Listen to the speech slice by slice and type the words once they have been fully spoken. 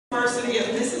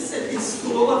Weems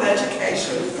School of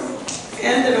Education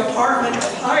and the Department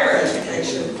of Higher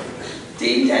Education,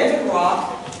 Dean David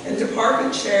Rock and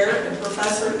Department Chair and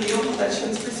Professor Neil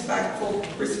Hutchins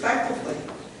respectively.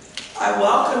 I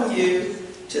welcome you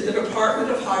to the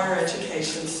Department of Higher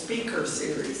Education Speaker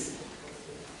Series.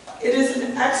 It is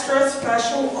an extra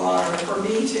special honor for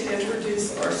me to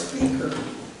introduce our speaker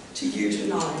to you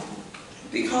tonight,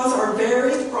 because our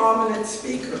very prominent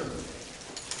speaker,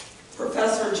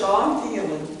 Professor John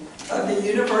Thelin of the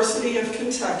University of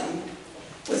Kentucky,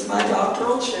 was my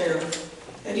doctoral chair,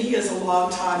 and he is a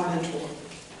longtime mentor.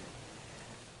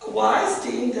 A wise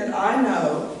dean that I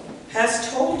know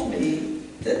has told me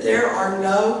that there are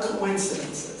no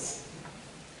coincidences.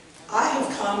 I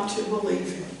have come to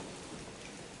believe him.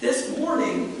 This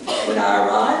morning, when I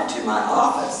arrived to my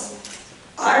office,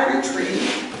 I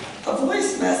retrieved a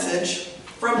voice message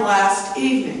from last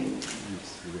evening.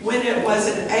 When it was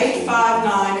an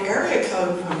 859 area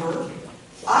code number,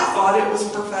 I thought it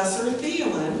was Professor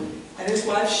Thelin and his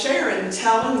wife Sharon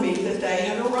telling me that they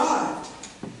had arrived.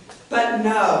 But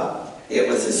no, it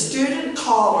was a student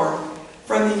caller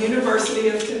from the University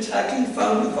of Kentucky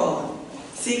phone-a-thon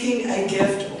seeking a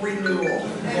gift renewal.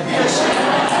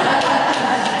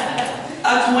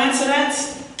 A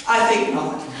coincidence? I think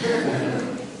not.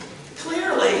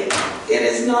 Clearly, it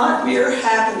is not mere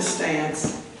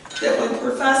happenstance that when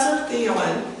Professor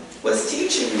Thelin was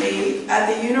teaching me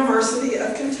at the University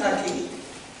of Kentucky,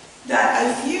 that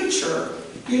a future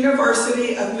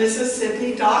University of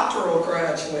Mississippi doctoral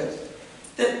graduate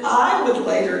that I would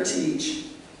later teach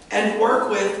and work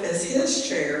with as his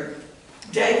chair,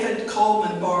 David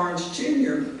Coleman Barnes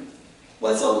Jr.,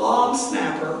 was a long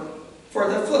snapper for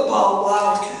the football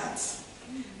Wildcats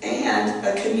and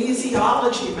a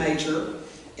kinesiology major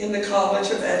in the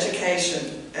College of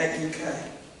Education at UK.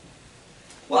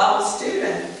 While a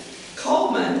student,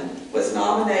 Coleman was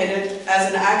nominated as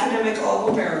an academic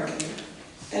All-American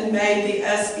and made the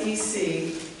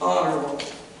SEC Honor Roll.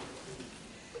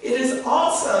 It is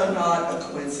also not a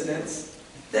coincidence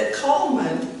that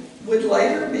Coleman would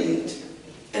later meet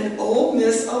an Ole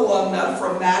Miss alumna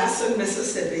from Madison,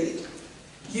 Mississippi,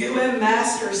 UM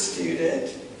Master's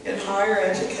student in higher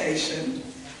education,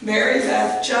 Mary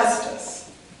Beth Justice,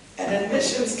 an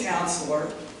admissions counselor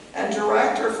and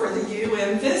director for the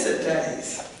UM Visit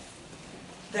Days.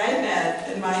 They met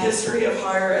in my History of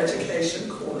Higher Education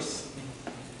course.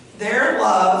 Their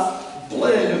love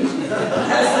bloomed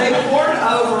as they pored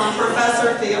over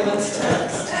Professor Thelin's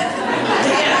text.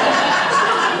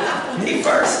 The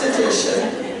first edition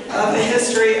of the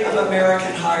History of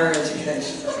American Higher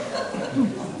Education.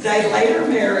 They later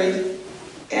married,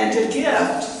 and a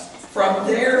gift from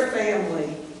their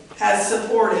family has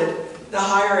supported the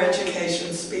Higher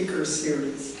Education Speaker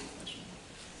Series.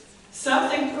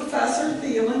 Something Professor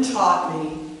Thelin taught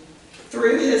me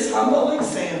through his humble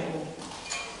example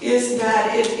is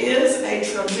that it is a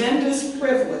tremendous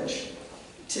privilege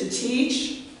to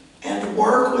teach and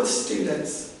work with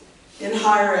students in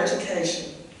higher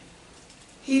education.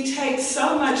 He takes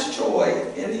so much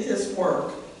joy in his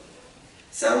work,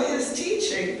 so his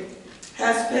teaching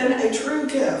has been a true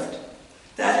gift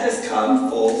that has come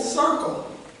full circle.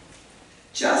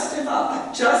 Just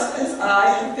as I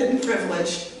have been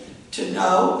privileged to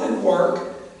know and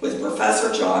work with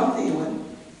Professor John Thelin,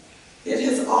 it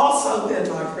has also been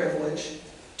my privilege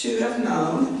to have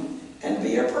known and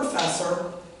be a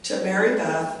professor to Mary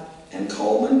Beth and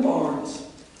Coleman Barnes,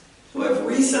 who have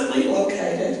recently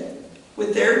located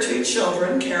with their two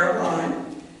children,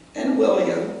 Caroline and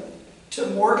William, to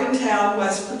Morgantown,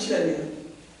 West Virginia,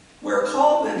 where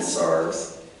Coleman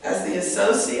serves as the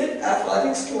Associate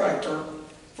Athletics Director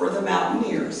for the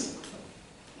Mountaineers.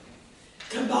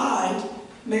 Combined,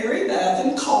 Mary Beth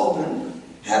and Coleman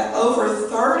have over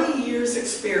 30 years'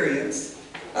 experience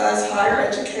as higher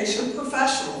education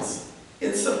professionals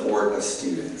in support of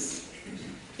students,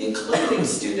 including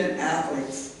student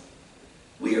athletes.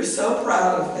 We are so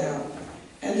proud of them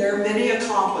and their many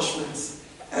accomplishments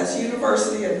as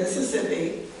University of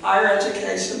Mississippi higher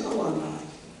education alumni.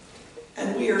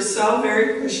 And we are so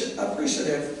very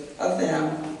appreciative of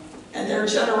them and their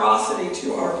generosity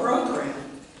to our program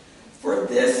for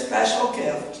this special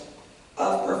gift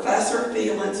of Professor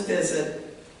Thelin's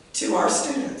visit to our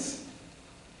students.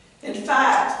 In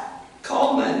fact,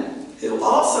 Coleman, who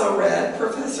also read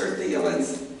Professor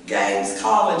Thelin's Gaines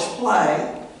College's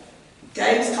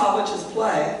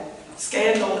play,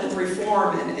 Scandal and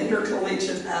Reform in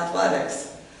Intercollegiate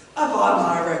Athletics, upon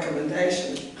my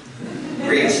recommendation,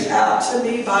 reached out to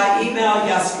me by email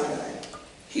yesterday.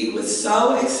 He was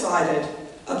so excited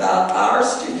about our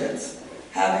students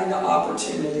having the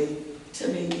opportunity to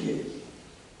meet you.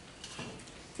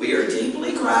 We are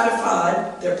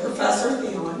gratified that Professor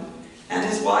Thelin and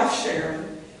his wife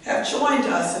Sharon have joined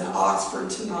us in Oxford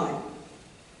tonight.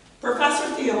 Professor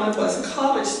Thelin was a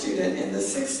college student in the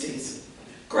 60s,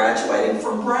 graduating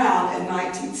from Brown in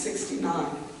 1969.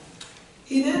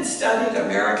 He then studied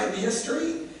American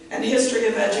history and history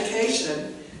of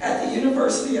education at the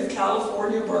University of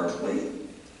California, Berkeley,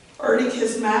 earning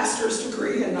his master's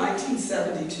degree in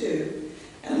 1972,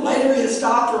 and later his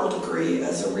doctoral degree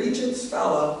as a Regents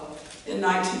Fellow in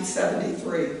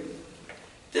 1973.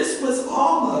 This was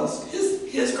almost,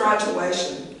 his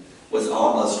graduation was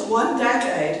almost 1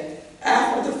 decade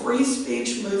after the free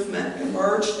speech movement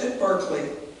emerged at Berkeley,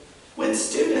 when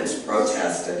students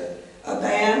protested a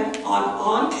ban on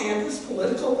on-campus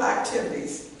political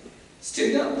activities,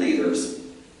 student leaders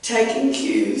taking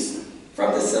cues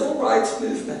from the civil rights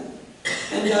movement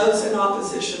and those in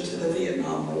opposition to the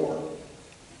Vietnam War.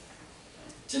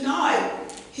 Tonight,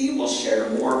 he will share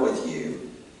more with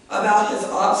you about his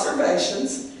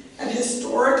observations and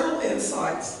historical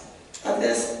insights of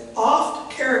this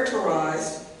oft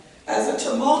characterized as a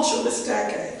tumultuous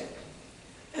decade.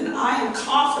 And I am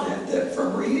confident that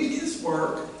from reading his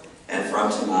work and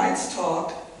from tonight's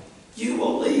talk, you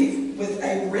will leave with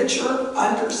a richer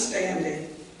understanding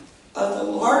of the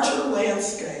larger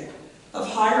landscape of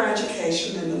higher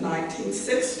education in the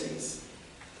 1960s,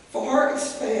 far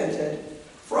expanded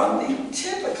from the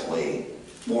typically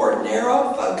more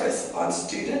narrow focus on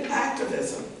student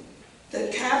activism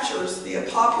that captures the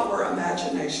popular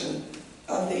imagination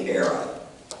of the era.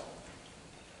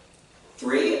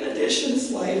 3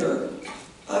 editions later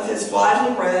of his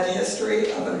widely read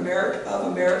History of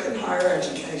American Higher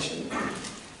Education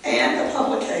and the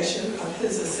publication of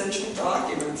his essential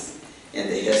documents in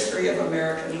the History of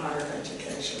American Higher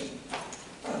Education,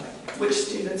 which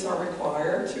students are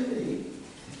required to read,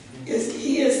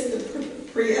 he is the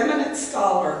preeminent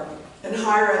scholar in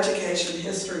higher education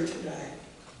history today.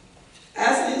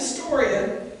 As a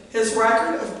historian, his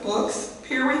record of books,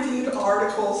 peer-reviewed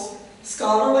articles,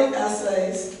 scholarly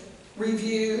essays,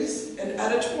 reviews, and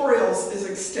editorials is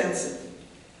extensive.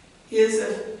 He is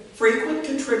a frequent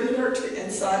contributor to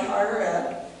Inside Higher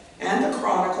Ed and the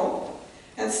Chronicle,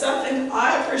 and something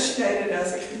I appreciated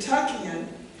as a Kentuckian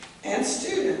and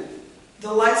student,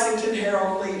 the Lexington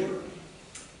Herald-Leader.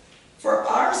 For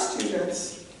our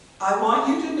students, I want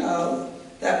you to know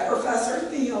that Professor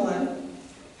Thelin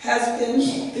has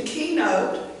been the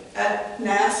keynote at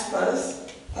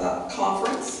NASPA's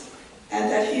conference, and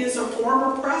that he is a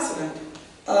former president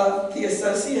of the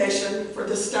Association for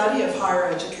the Study of Higher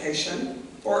Education,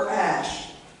 or ASH.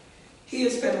 He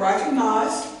has been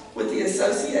recognized with the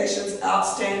association's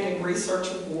Outstanding Research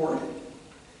Award.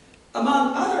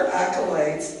 Among other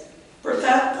accolades,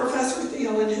 Professor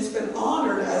Thelin has been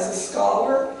honored as a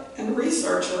scholar and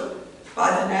researcher by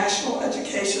the National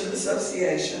Education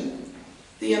Association,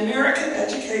 the American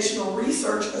Educational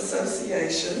Research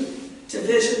Association,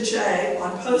 Division J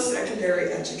on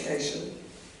Post-Secondary Education,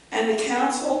 and the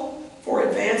Council for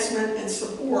Advancement and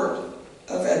Support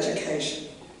of Education.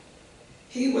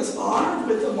 He was honored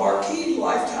with the Marquis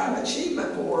Lifetime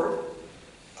Achievement Award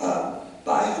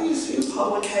by Who's Who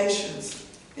Publications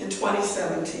in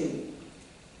 2017.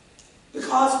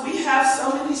 Because we have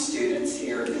so many students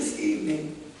here this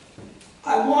evening,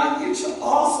 I want you to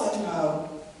also know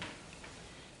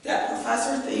that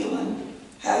Professor Thelin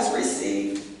has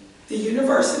received the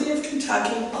University of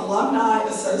Kentucky Alumni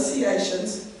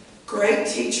Association's Great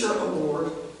Teacher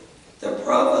Award, the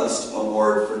Provost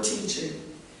Award for Teaching,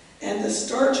 and the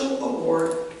Sturgill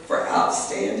Award for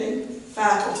Outstanding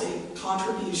Faculty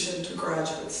Contribution to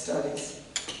Graduate Studies.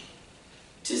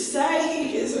 To say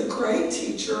he is a great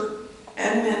teacher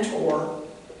and mentor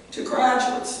to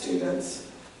graduate students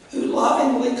who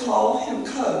lovingly call him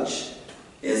coach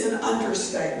is an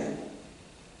understatement.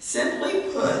 Simply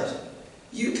put,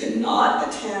 you cannot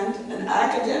attend an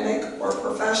academic or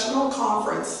professional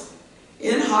conference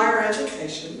in higher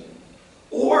education,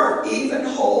 or even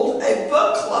hold a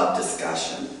book club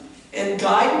discussion in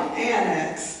Guidance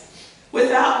Annex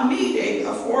without meeting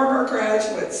a former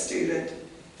graduate student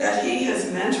that he has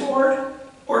mentored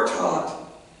or taught.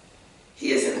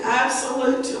 He is an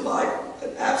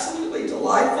absolutely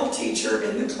delightful teacher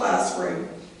in the classroom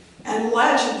and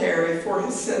legendary for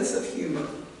his sense of humor.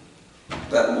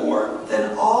 But more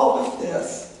than all of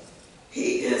this,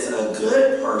 he is a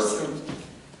good person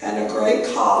and a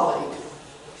great colleague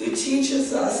who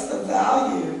teaches us the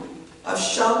value of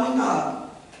showing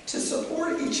up to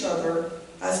support each other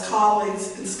as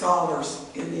colleagues and scholars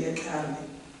in the academy.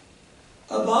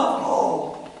 Above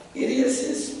all, it is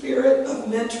his spirit of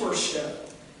mentorship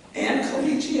and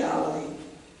collegiality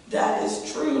that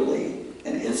is truly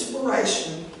an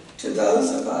inspiration to those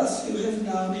of us who have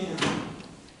known him,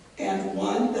 and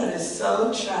one that is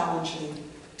so challenging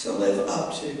to live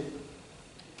up to.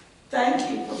 Thank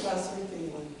you, Professor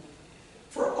Thelin,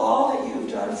 for all that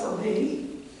you've done for me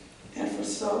and for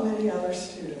so many other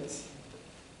students.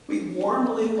 We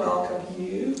warmly welcome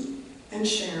you and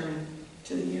Sharon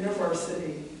to the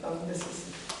University of Mississippi.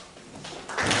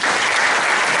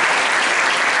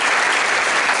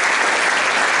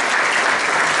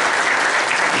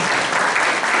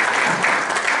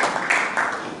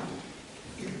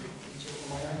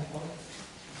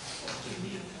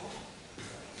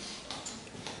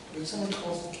 Did someone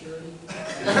call security?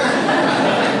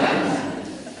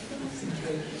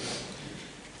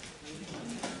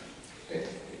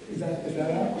 Is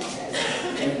that on?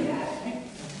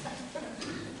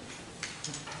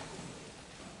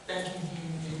 Thank you,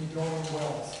 Dean Dolan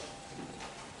Wells.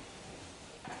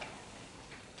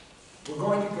 We're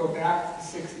going to go back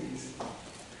to the 60s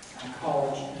and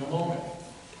college in a moment.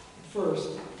 First,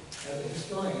 as a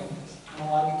historian, I'm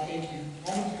allowed to take you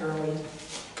momentarily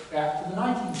back to the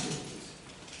 1950s.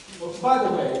 Well, by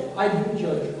the way, I do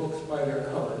judge books by their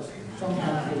covers,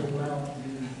 sometimes getting around to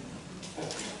reading.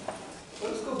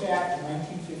 Let's go back to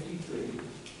 1953.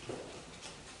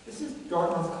 This is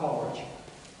Dartmouth College.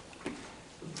 The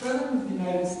President of the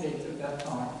United States at that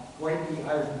time, Dwight D.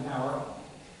 Eisenhower,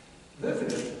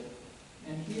 visited,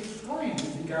 and he exclaimed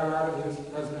as he got out of his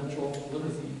presidential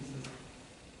limousine, he says,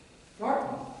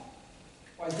 "Dartmouth,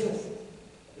 why this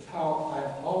is how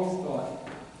I've always thought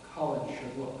college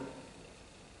should look."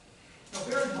 Now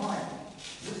bear in mind,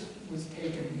 this was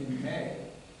taken in May.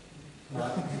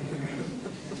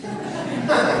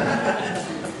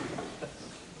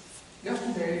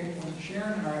 Yesterday, when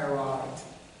Sharon and I arrived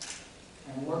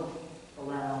and looked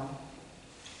around,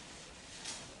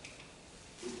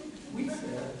 we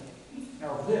said,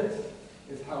 now this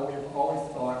is how we have always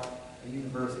thought a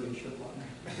university should look.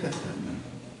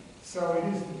 So it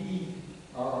is indeed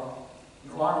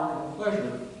an honor and a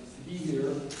pleasure to be here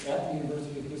at the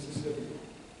University of Mississippi.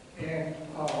 And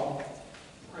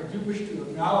I do wish to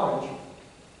acknowledge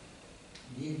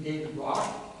Dean David Rock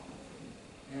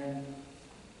and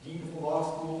Dean of the Law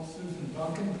School Susan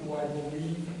Duncan, who I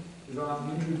believe is on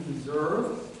injured reserve.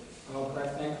 But I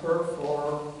thank her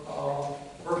for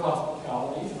her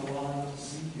hospitality and allowing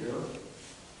us to be here.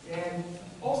 And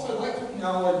also I'd like to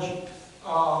acknowledge,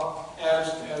 as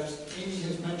Amy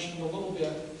has mentioned a little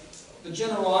bit, the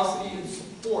generosity and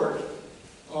support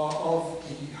of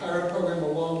the higher ed program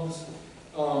alums,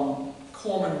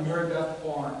 Coleman and Mary Beth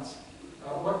Barnes.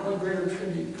 What greater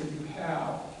tribute could you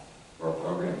have for a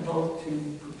program both to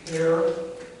prepare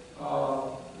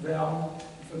them,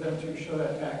 for them to show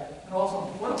that back, and also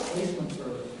what a placement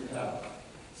service you have.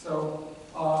 So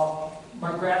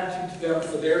my gratitude to them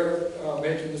for their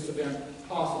making this event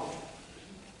possible.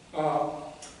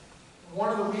 One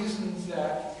of the reasons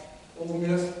that Ole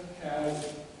Miss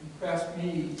has impressed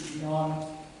me beyond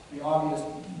the obvious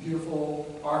beautiful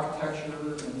architecture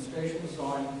and spatial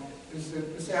design is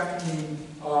that this afternoon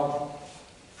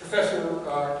Professor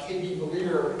K.D.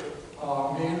 Valier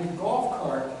manned the golf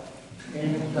cart,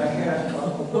 and I had a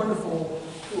wonderful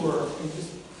tour. And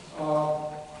just,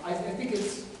 I think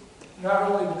it's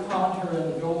not only the commentary of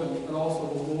the building, but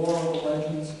also the lore, the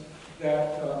legends that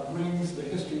brings the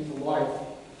history to life,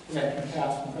 connecting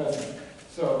past and present.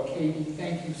 So, Katie,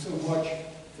 thank you so much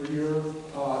for your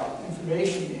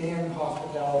information and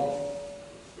hospitality.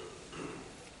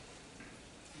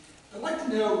 I'd like to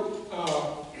note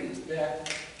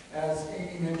that, as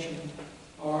Amy mentioned,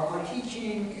 our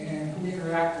teaching and who we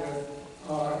interact with,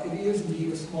 it is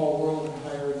indeed a small world in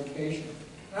higher education.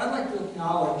 And I'd like to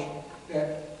acknowledge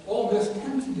that all this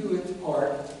tends to do its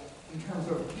part in terms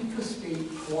of interstate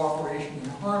cooperation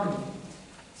and harmony.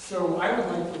 So I would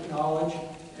like to acknowledge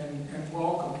and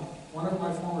welcome one of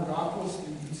my former doctoral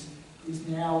students, who's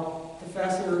now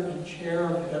professor and chair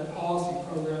of the Ed Policy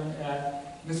Program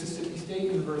at Mississippi State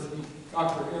University,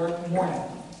 Dr. Eric Moynihan.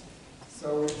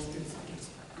 So it's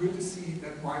good to see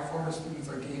that my former students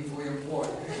are gainfully employed.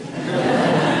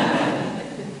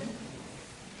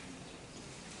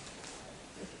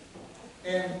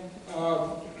 And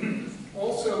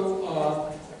also,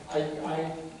 I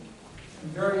am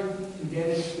very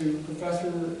indebted to Professor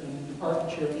and Department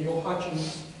Chair Neil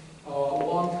Hutchins, a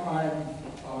longtime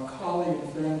colleague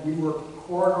and friend. We were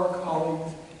corridor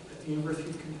colleagues at the University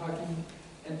of Kentucky.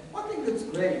 And one thing that's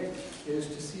great is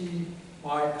to see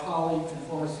my colleagues and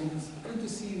former students, good to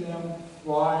see them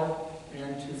thrive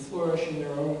and to flourish in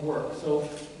their own work. So,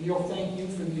 Neil, thank you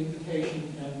for the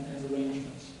invitation and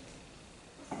arrangements.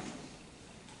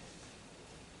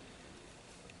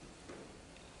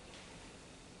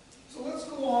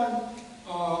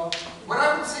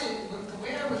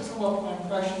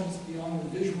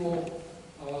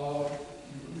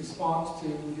 to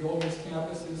the Ole Miss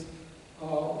campuses.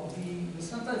 The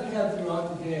sense I've had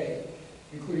throughout the day,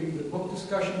 including the book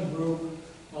discussion group,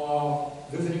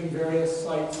 visiting various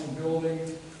sites and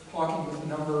buildings, talking with a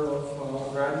number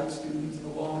of graduate students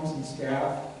and alums and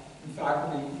staff and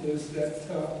faculty, is that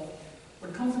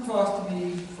what comes across to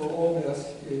me for Ole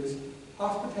Miss is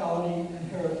hospitality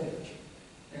and heritage.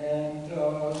 And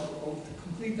to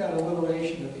complete that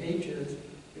alliteration of H's,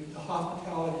 the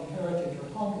hospitality and heritage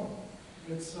are humbling.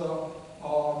 It's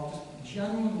just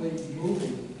genuinely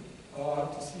moving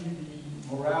to see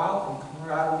the morale and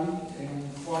camaraderie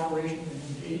and cooperation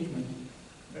and engagement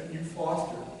that you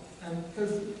foster. And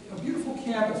because a beautiful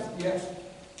campus, yes,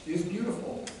 is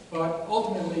beautiful, but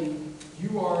ultimately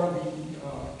you are the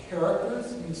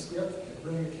characters in the script that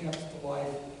bring the campus to life,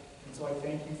 and so I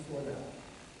thank you for that.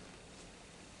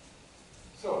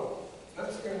 So,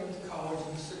 let's get into college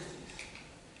in the 60s.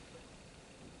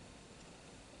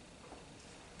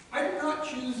 I did not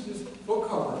choose this book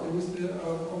cover. It was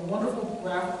a wonderful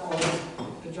graphic artist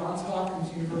at Johns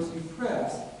Hopkins University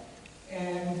Press,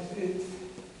 and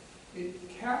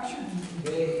it captured and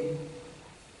conveyed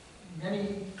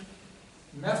many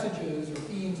messages or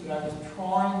themes that I was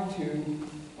trying to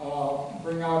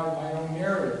bring out in my own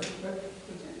narrative. But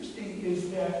what's interesting is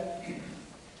that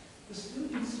the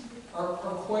students are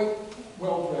quite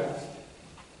well dressed.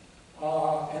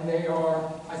 And they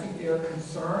are, I think they are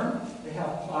concerned, they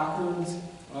have placards,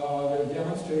 they're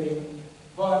demonstrating,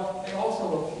 but they also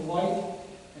are polite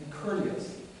and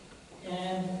courteous.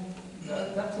 And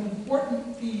that's an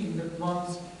important theme that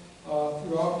runs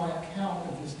throughout my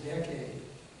account of this decade,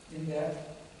 in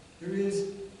that there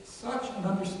is such an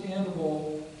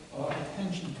understandable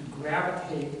attention to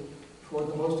gravitate toward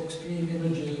the most extreme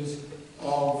images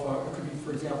of, it could be,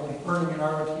 for example, burning an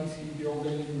ROTC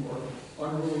building or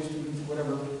unruly students,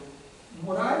 whatever.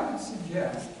 What I would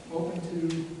suggest, open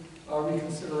to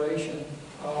reconsideration,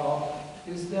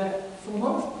 is that for the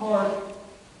most part,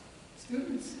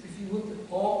 students, if you look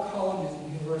at all colleges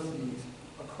and universities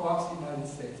across the United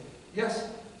States, yes,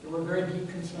 there were very deep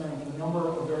concerns and a number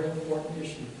of very important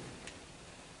issues.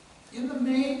 In the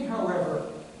main,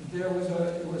 however,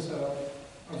 it was a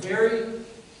very,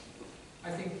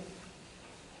 I think,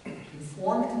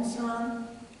 informed concern.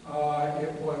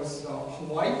 It was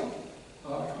polite,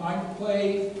 trying to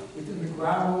play within the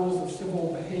ground rules of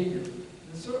civil behavior.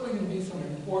 There's certainly going to be some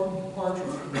important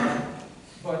departures from that,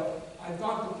 but I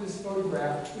thought that this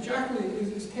photograph, which actually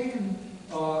is taken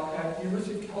at the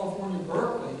University of California,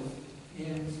 Berkeley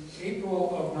in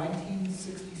April of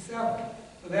 1967.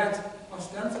 So that's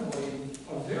ostensibly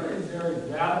a very, very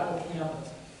radical campus,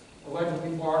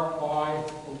 allegedly marked by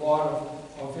a lot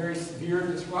of very severe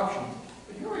disruptions.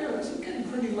 But here we are, this is getting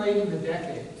pretty late in the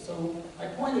decade. So I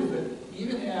pointed that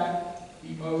even at the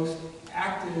most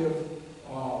active,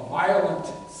 violent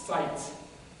sites,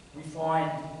 we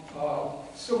find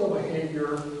civil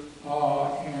behavior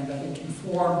and I think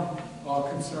informed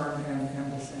concern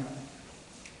and dissent.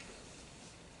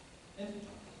 And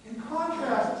in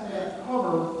contrast to that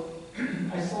cover,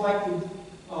 I selected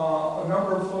a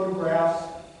number of photographs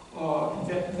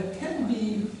that tend to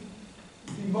be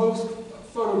the most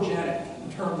photogenic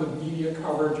in terms of media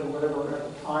coverage or whatever at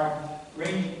the time,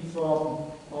 ranging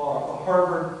from a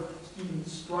Harvard student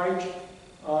strike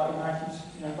in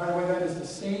 1969. By the way, that is the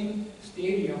same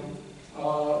stadium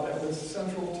that was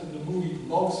central to the movie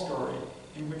Love Story,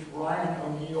 in which Ryan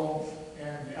O'Neal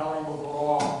and Ali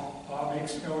McGraw make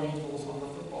snow angels on the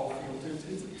football field.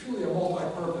 It's truly a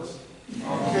multi-purpose.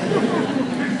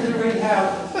 Then we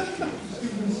have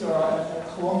students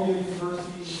at Columbia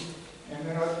University and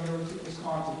then at the University of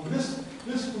Wisconsin.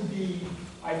 This would be,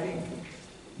 I think,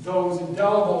 those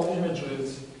indelible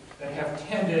images that have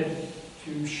tended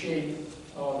to shape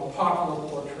the popular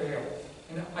portrayal.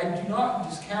 And I do not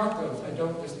discount those, I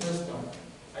don't dismiss them.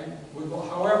 I would,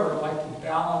 however, like to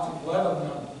balance and leaven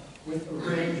them with a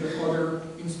range of other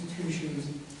institutions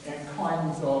and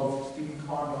kinds of student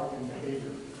conduct and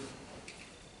behavior.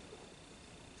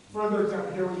 Further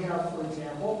example, here we have, for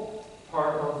example,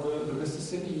 part of the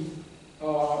Mississippi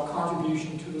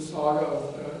contribution to the saga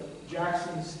of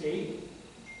Jackson State.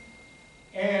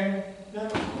 And then,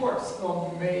 of course,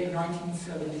 from May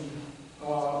 1970,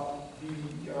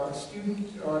 the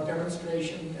student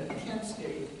demonstration at Kent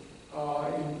State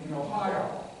in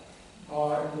Ohio,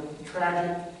 with the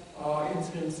tragic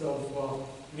incidents of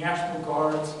National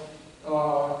Guards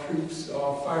troops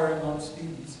firing on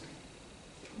students.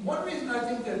 One reason I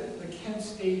think that the Kent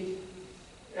State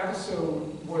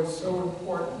episode was so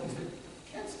important is that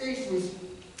Kent State was,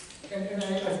 and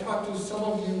I've talked to some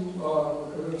of you,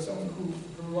 someone who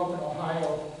grew up in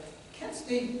Ohio, Kent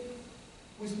State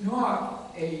was not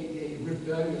not a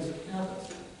rebellious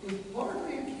campus. It was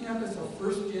largely a campus of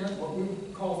first-gen, what we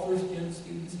would call first-gen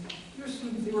students. These are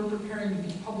students, they were preparing to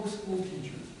be public school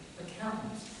teachers,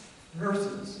 accountants,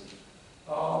 nurses,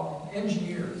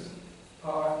 engineers.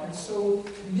 And so,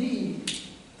 to me,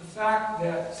 the fact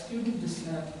that student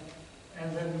dissent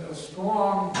and then the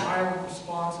strong, violent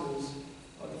responses,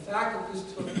 the fact that this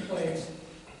took place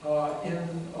in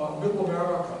Middle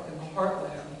America, in the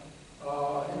heartland,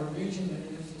 in a region and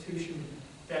an institution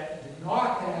that did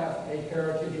not have a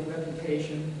heritage or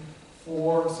reputation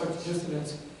for such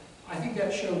dissidence, I think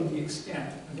that showed the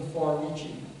extent and the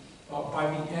far-reaching by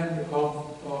the end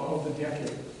of the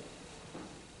decade.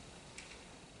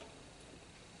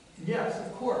 Yes,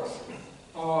 of course,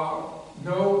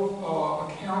 no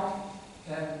account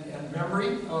and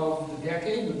memory of the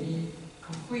decade would be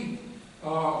complete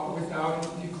without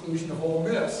the inclusion of Ole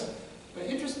Miss. But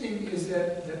interesting is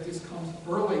that this comes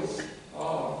early in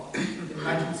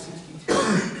 1962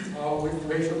 with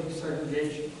racial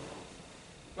desegregation.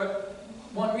 But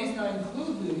one reason I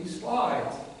include these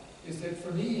slides is that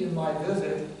for me in my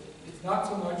visit, it's not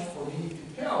so much for me to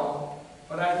tell,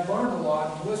 but I've learned a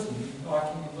lot listening,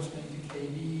 talking and listening to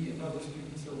KB and other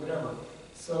students or whatever.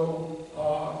 So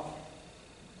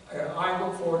I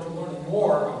look forward to learning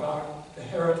more about the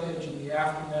heritage and the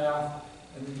aftermath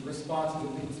and the responses of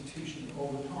the institution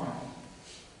over time.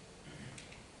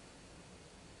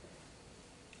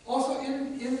 Also,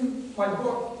 in my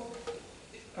book,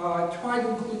 I try to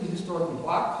include the historically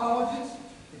black colleges,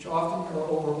 which often are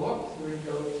overlooked. So we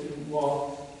go to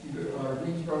either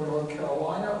Greensboro, North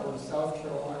Carolina, or South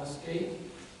Carolina State,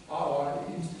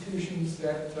 institutions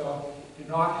that do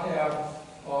not have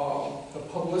the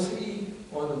publicity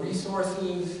or the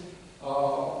resources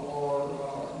or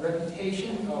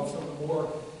reputation of some of the more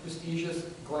prestigious,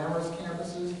 glamorous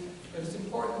campuses. But it's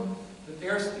important that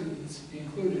their students be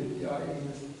included in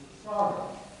this saga.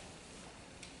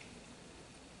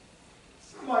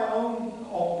 Some of my own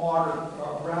alma mater,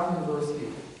 Brown University,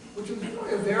 which was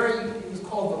really it was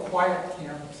called the quiet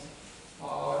campus. I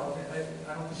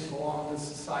don't think it belonged to the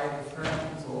Society of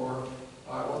Friends, or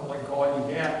it wasn't like going to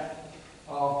Dept.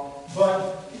 But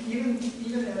even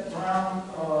at Brown,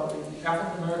 the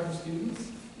African American students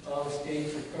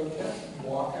staged a protest and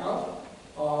walkout.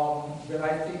 But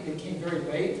I think it came very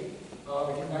late,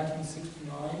 like in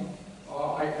 1969.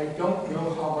 I don't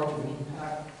know how much of an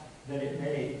impact that it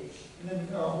made. And then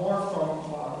more from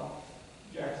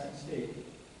Jackson State.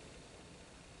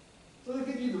 So to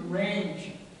give you the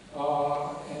range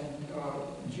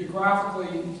and geographically,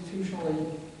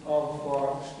 institutionally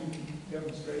of student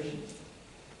demonstrations.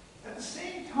 At the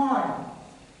same time,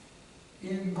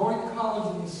 in going to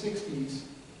college in the 60s,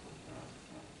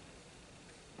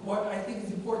 what I think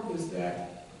is important is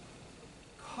that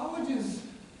colleges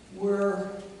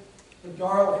were the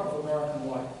darling of American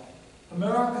life.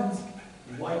 Americans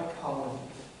like colleges.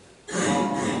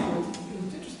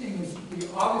 What's interesting is we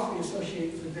obviously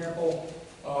associate, for example,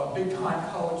 big-time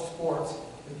college sports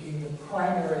as being the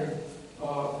primary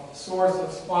source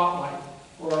of spotlight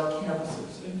for our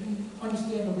campuses, and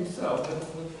understandably so.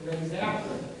 That is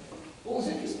accurate. What was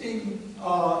interesting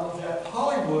that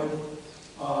Hollywood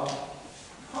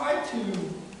tried to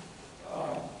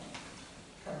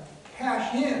kind of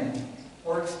cash in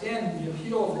or extend the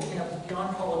appeal of the campus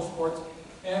beyond college sports,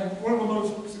 and one of the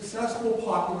most successful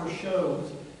popular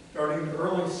shows starting in the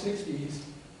early 60s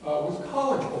was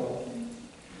College Bowl.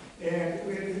 And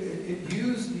it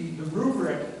used the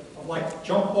rubric of like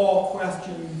jump ball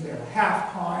questions, they had a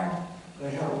halftime,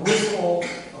 they had a whistle,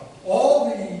 all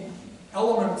the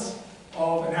elements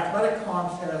of an athletic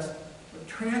contest were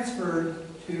transferred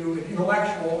to an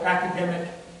intellectual, academic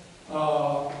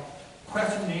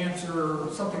question and answer,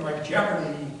 something like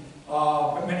Jeopardy,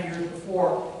 but many years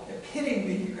before,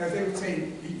 pitting the, as they would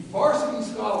say, the varsity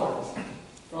scholars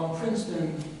from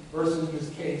Princeton versus, in this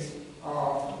case,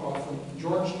 from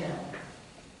Georgetown.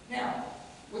 Now,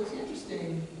 what's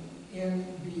interesting in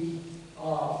the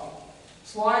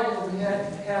slide that we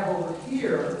have over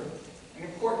here, an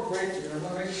important break here, I'm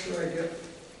going to make sure I get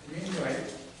the name right.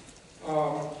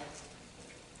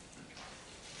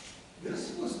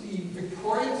 This was the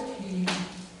victorious team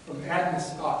from Agnes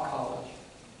Scott College.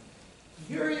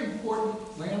 Very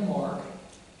important landmark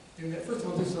in that, first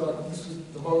of all, this was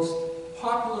the most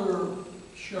popular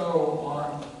show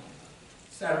on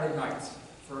Saturday nights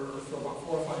for about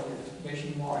 4 or 5 years,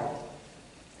 nationwide.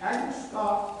 Agnes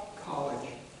Scott College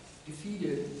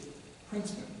defeated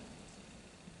Princeton.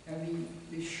 And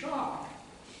the shock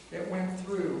that went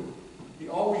through the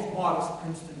always modest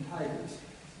Princeton Tigers,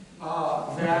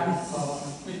 that a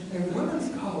women's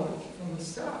college from the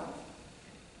South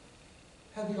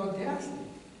had the audacity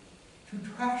to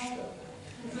trash them.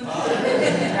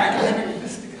 Academic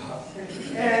fisticuffs.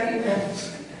 And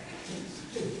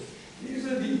these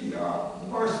are the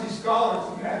varsity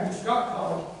scholars in Adams Scott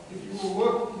College. If you will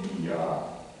look, the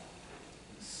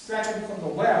second from the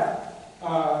left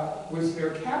was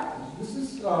their captain. This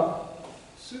is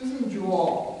Susan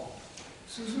Jewell.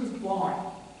 Susan's blind.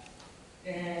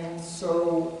 And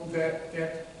so that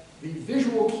the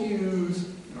visual cues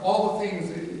and all the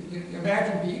things,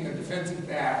 imagine being a defensive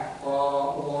back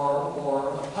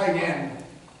or a tight end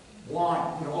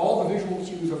blind. All the visual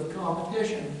cues of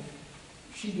competition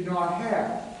she did not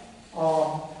have.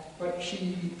 But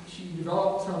she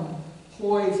developed some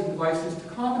ploys and devices to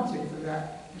compensate for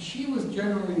that. And she was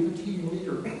generally the team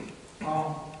leader.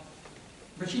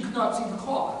 But she could not see the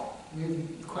clock. The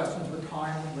questions were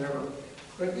timed and whatever.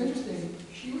 But interesting,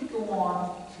 she would go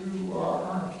on to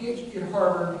earn a PhD at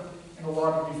Harvard and a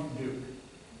law degree from Duke.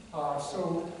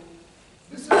 So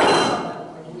this is,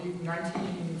 I believe,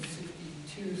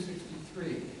 1962,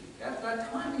 63.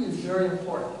 That timing is very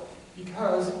important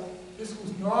because this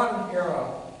was not an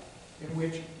era in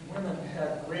which women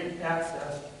had great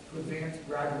access to advanced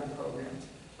graduate programs.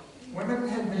 Women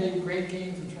had made great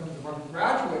gains in terms of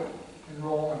undergraduate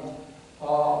enrollment,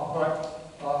 but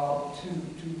to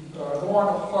go on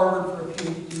to Harvard for a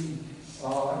PhD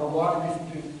and a law degree from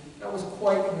Duke, that was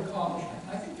quite an accomplishment.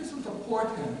 I think this was a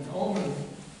portent, an omen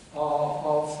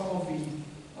of some of the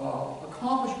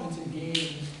accomplishments and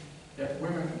gains that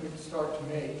women would start to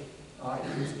make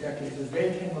in this decade as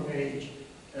they came of age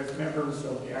as members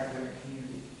of the academic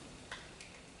community.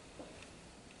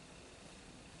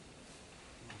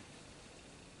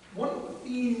 One of the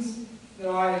themes that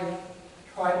I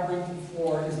try to bring to the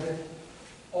fore is that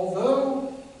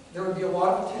although there would be a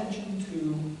lot of attention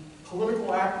to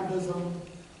political activism,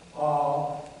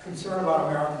 concern about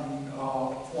American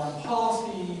foreign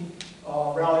policy,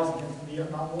 rallies against the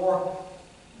Vietnam War,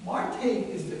 my take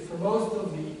is that for most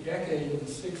of the decade of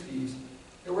the 60s,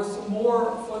 there were some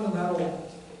more fundamental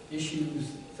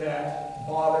issues that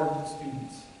bothered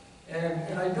students.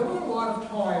 And I devote a lot of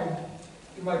time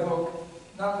in my book,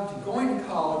 not to going to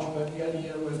college, but the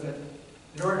idea was that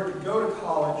in order to go to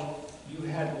college, you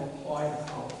had to apply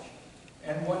to college.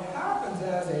 And what happens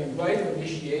as a rite of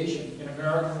initiation in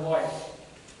American life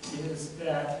is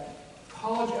that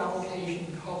college application,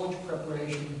 college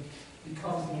preparation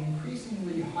becomes an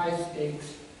increasingly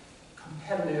high-stakes,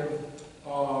 competitive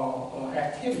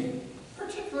activity,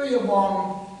 particularly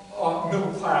among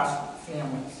middle-class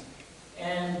families.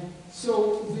 And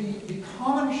so the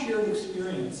common shared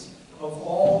experience of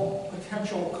all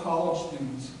potential college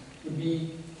students would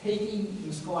be taking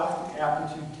the Scholastic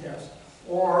Aptitude Test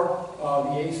or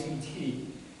the ACT.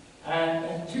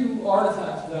 And two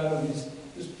artifacts of that are these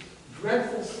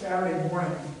dreadful Saturday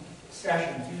morning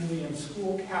sessions, usually in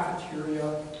school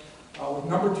cafeteria, with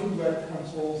number 2 lead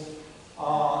pencils.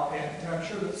 And I'm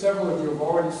sure that several of you have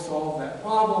already solved that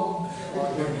problem.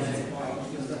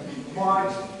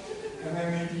 And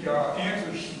then the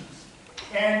answer sheets.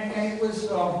 And it was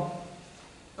a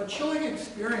chilling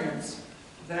experience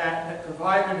that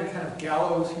provided a kind of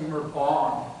gallows humor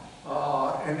bond.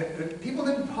 And that people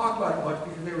didn't talk about it much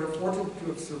because they were fortunate to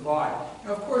have survived.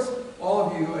 Now, of course, all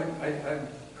of you, I'm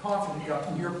confident,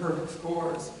 got near perfect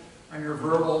scores on your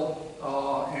verbal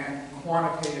and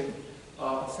quantitative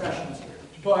sessions.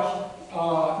 But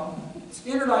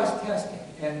standardized testing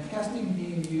and testing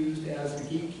being used as a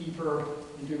gatekeeper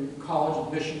into college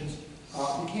admissions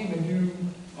became a new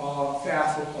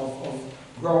facet of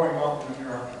growing up in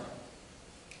America.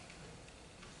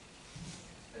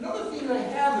 Another theme I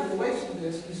have that relates to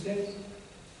this is that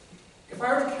if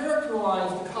I were to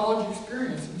characterize the college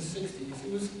experience in the 60s,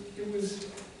 it was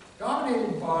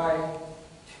dominated by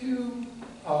two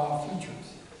features: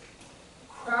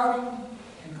 crowding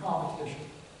and competition.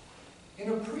 In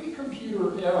a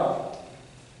pre-computer era,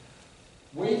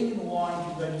 waiting in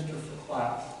line to register for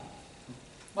class.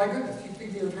 My goodness, you'd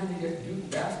think they were trying to get Duke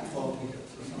basketball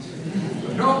tickets or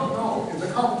something. No,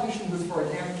 the competition was for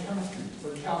organic chemistry,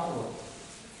 for calculus.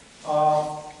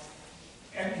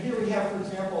 And here we have, for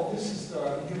example, this is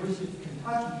the University of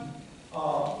Kentucky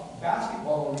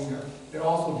basketball arena that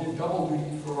also did double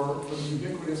duty for the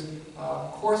ubiquitous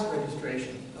course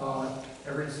registration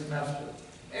every semester.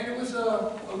 And it was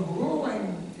a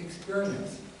grueling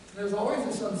experience. There's always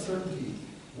this uncertainty.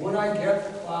 Would I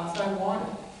get the class I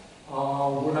wanted?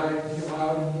 Would I be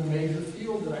allowed into the major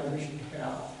field that I wish to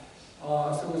have?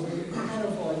 So it was kind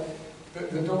of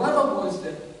like, the dilemma was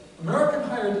that American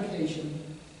higher education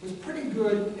was pretty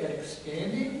good at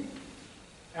expanding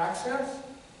access,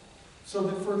 so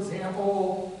that, for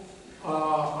example,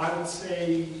 I would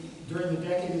say during the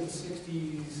decade of the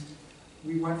 60s,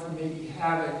 we went from maybe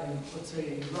having, let's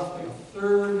say, roughly a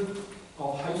third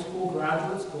of high school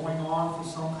graduates going on for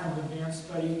some kind of advanced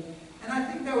study. And I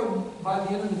think that would, by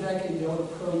the end of the decade, that would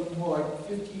approach more like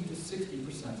 50 to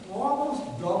 60%. So we're almost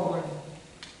doubling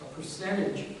the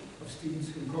percentage of students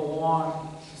who go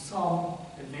on to some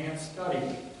advanced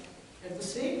study. At the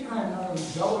same time, not only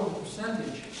doubling the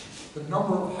percentage, the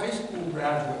number of high school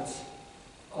graduates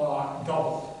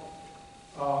doubled.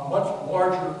 Much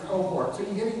larger cohort. So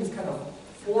you're getting this kind of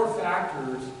four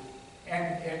factors,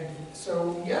 and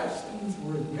so yes, students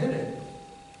were admitted,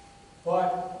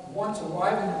 but once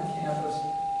arriving on campus,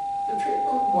 the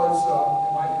treatment was,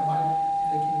 am I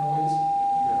making noise?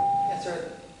 Yes, sir.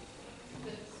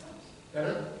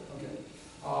 Better? Okay.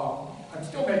 I'm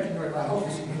still making noise, I hope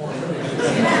you see more.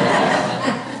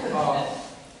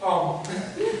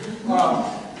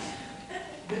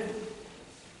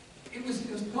 It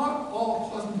was not all a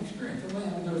pleasant experience. I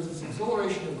mean, there was this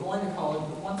exhilaration of going to college,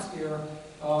 but once there,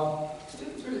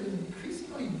 students are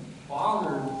increasingly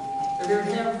bothered. They would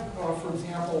have, for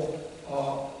example,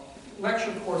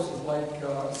 lecture courses like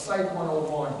Psych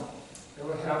 101. They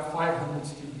would have 500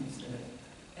 students in it.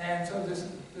 And so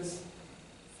this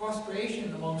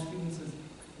frustration among students is,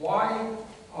 why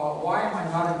am I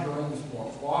not enjoying this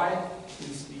more? Why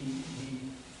is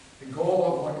the goal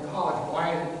of going to college, why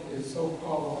it is so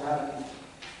problematic?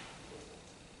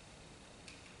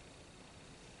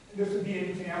 This would be an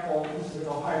example. This is at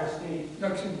Ohio State. No,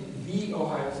 excuse me, the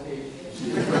Ohio State.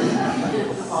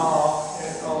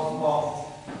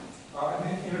 An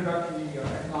introductory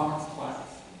economics class.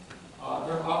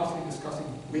 They're obviously discussing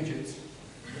widgets.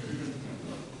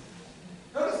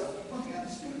 Notice, once again,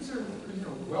 the students are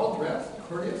well dressed,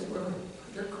 courteous, whatever.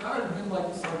 They're crowded in like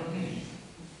a sardine.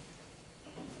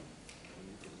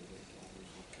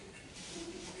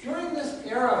 During this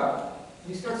era,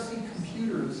 we start to see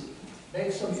computers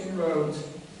make some inroads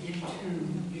into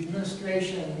the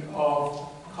administration of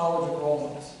college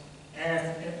enrollments.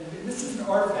 And this is an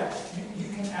artifact. You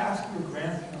can ask your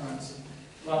grandparents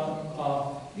about them.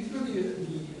 These were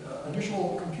the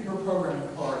initial computer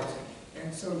programming cards.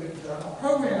 And so that a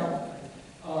program,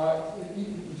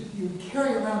 you would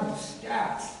carry around these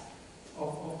stacks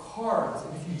of cards.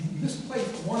 And if you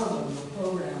misplaced one of them, the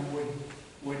program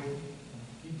would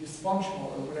be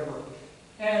dysfunctional or whatever.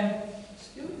 And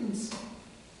students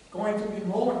going through the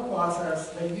enrollment process,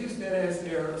 they used it as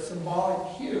their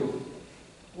symbolic cue.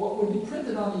 What would be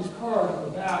printed on these cards on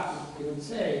the back, it would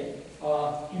say,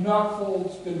 do not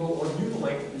fold, spindle, or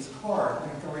mutilate this card.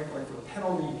 And it's like for a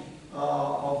penalty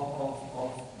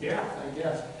of death, I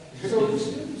guess. So the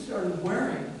students started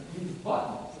wearing these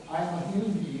buttons. I'm a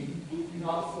human being, do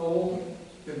not fold,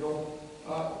 spindle,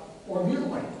 or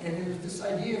mutilate. And there was this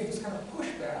idea of this kind of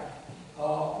pushback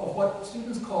of what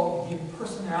students called the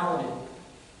personality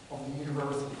of the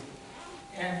university.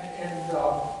 And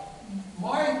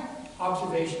my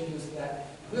observation is that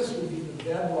this would be the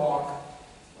bedrock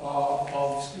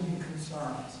of student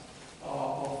concerns,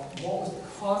 of what was the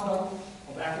conduct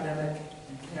of academic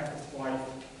and campus life,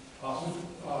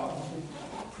 which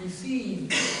would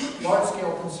precede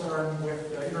large-scale concern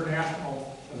with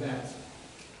international events.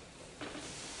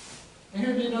 And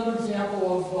here'd be another example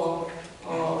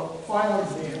of final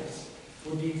exams.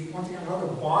 Would be, once again, another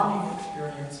bonding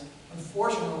experience,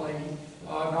 unfortunately,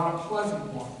 not a pleasant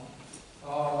one.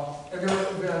 And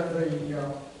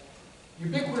the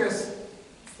ubiquitous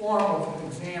form of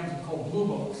exams is called blue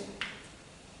books,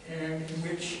 and in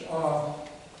which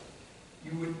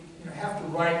you would have to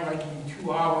write like in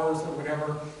 2 hours or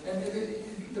whatever. And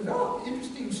it developed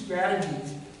interesting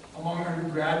strategies among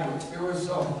undergraduates. There was,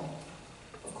 of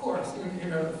course,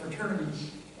 in a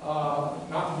fraternity,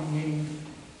 not to be named,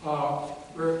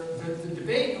 where the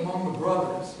debate among the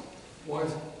brothers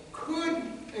was, could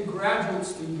a graduate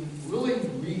student really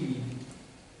read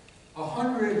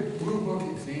 100 blue book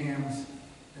exams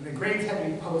and the grades had to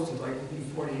be posted like within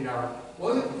 48 hours?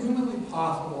 Was it humanly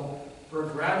possible for a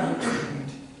graduate student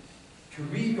to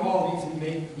read all these and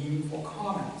make meaningful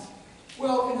comments?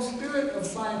 Well, in the spirit of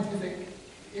scientific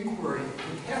inquiry,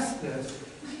 to test this,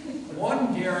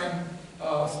 one daring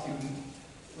student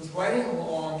was writing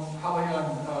along, probably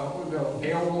on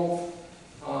Beowulf,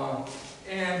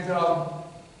 and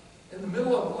in the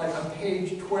middle of, like on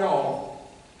page 12,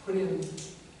 put in,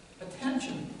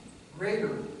 attention,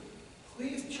 grader,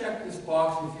 please check this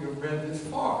box if you have read this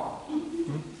far.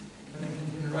 And then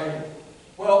continue writing.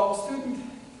 Well, the student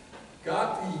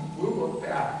got the blue book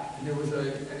back, and there was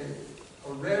a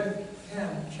red pen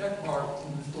check mark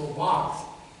in this little box.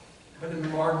 But in the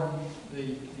margin,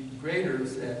 the grader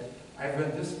said, I've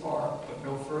read this far, but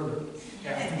no further.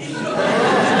 Yeah. It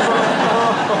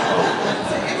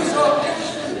was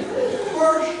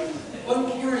harsh,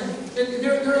 uncaring.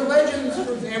 There are legends,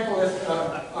 for example,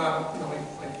 that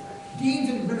like deans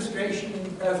and administration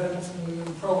and presidents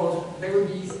and provosts, they would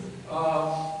be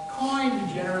kind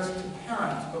and generous to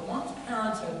parents. But once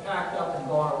parents had packed up and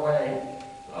gone away,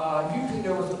 usually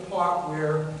there was a part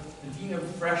where the dean of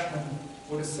freshmen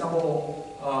would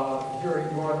assemble here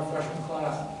at your freshman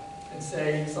class and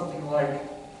say something like,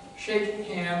 shake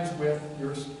hands with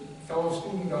your fellow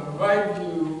student on the right of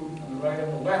you, on the right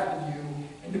and the left of you,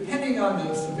 and depending on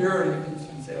the severity, you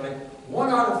can say like, 1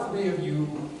 out of 3 of you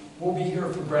will be here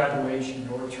for graduation,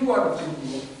 or 2 out of 3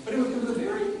 of you. But it was a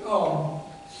very kind of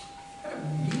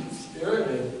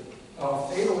mean-spirited,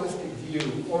 fatalistic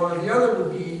view. Or the other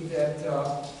would be that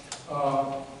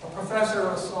a professor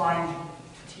assigned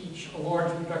to teach a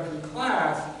large introductory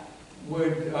class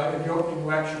would, in the opening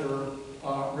lecture,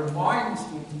 remind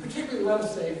students, particularly, let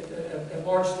us say, at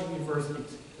large state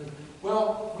universities, that,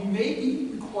 well, we may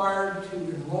be required to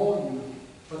enroll you,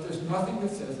 but there's nothing that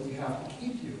says that we have to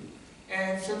keep you.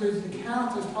 And so there's an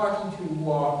account that's talking to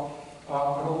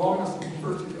an alumnus of the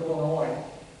University of Illinois,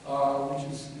 which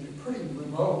is pretty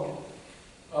remote,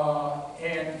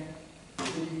 and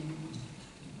the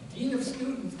dean of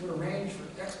students would arrange for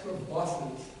extra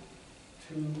buses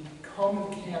to come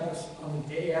to campus on the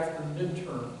day after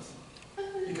midterms,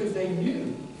 because they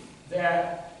knew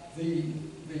that the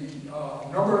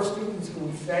number of students who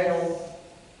would fail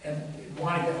and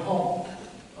want to get home,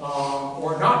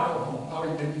 or not go home,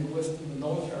 probably they'd be enlisted in the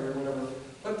military or whatever,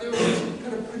 but there was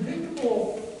kind of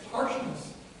predictable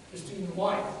harshness to student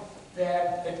life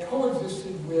that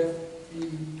coexisted with the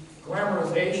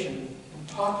glamorization and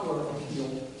popular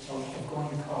appeal of going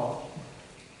to college.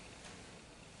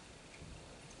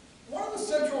 One of the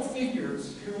central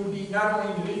figures who would be not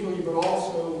only individually but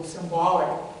also symbolic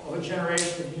of a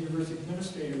generation of university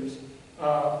administrators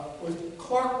was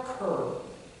Clark Kerr,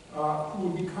 who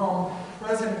would become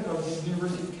president of the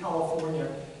University of California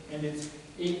and its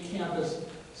 8-campus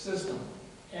system.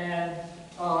 And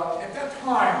at that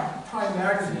time, Time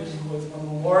magazine was one of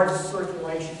the largest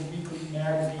circulation weekly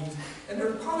magazines, and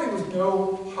there probably was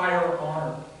no higher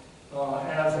honor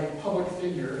as a public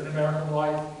figure in American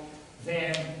life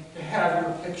than to have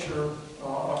your picture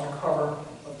on the cover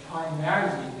of Time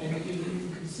magazine. And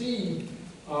you can see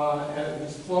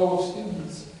this flow of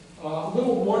students,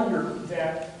 little wonder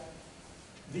that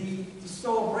the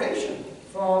celebration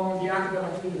from the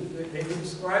academic leaders that they would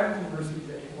describe the university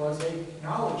today was a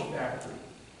knowledge factory.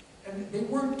 And they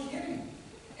weren't kidding.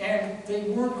 And they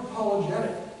weren't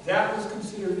apologetic. That was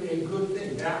considered a good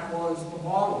thing. That was the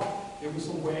model. It was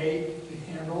a way to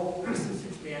handle this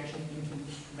expansion into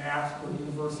mass or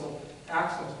universal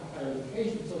access to higher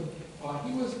education. So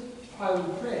he was highly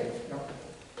praised. Now,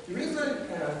 there is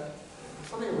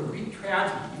something of a Greek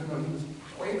tragedy, even though he was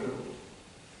Quaker.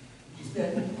 He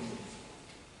said,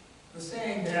 the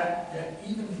saying that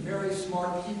even very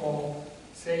smart people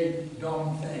say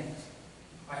dumb things.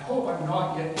 I hope I'm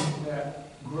not getting into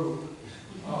that group.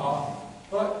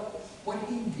 But what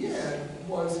he did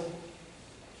was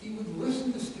he would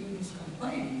listen to students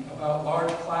complaining about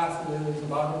large classes,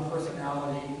 about their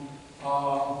personality,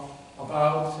 about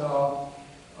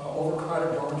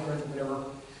overcrowded dormitories, whatever.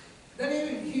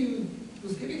 Then he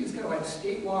was giving this kind of like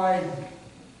statewide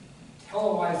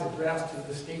televised address to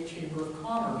the State Chamber of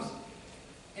Commerce.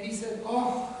 And he said,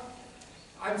 oh,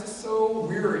 I'm just so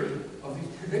weary of these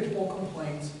predictable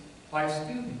complaints by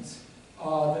students.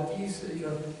 That these,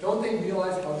 don't they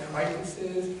realize how trite this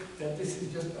is? That this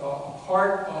is just a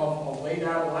part of a late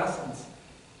adolescence?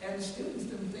 And the students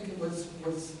didn't think it was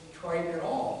trite at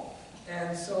all.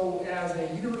 And so as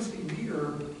a university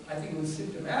leader, I think it was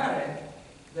symptomatic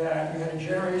that you had a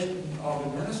generation of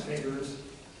administrators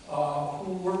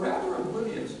who were rather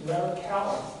oblivious, rather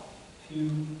callous to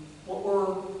what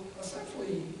were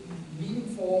essentially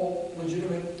meaningful,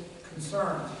 legitimate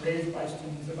concerns raised by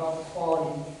students about the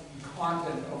quality and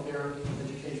content of their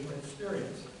educational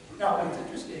experience. Now, what's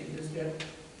interesting is that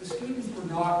the students were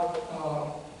not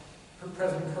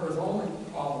President Kerr's only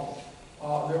problem.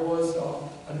 There was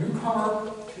a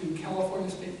newcomer to California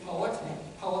state politics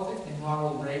named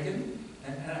Ronald Reagan,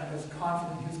 and I was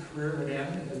confident his career would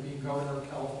end as being governor of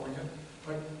California.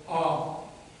 But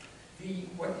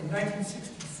in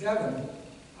 1967,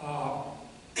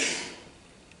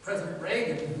 President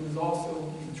Reagan, who was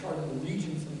also in charge of the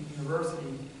regents of the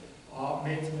university,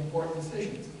 made some important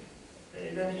decisions. They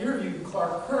then interviewed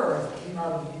Clark Kerr as he came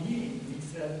out of the meeting, and he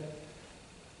said,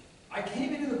 I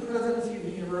came into the presidency of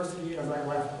the university as I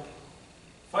left it,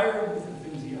 fired with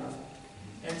enthusiasm.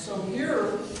 And so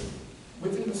here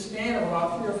within the span of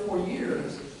about 3 or 4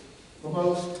 years, the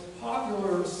most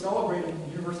popular celebrated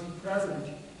university president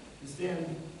is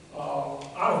then out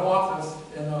of office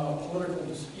in a political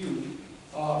dispute.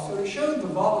 So it showed the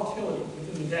volatility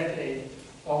within the decade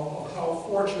of how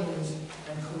fortunes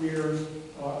and careers,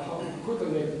 how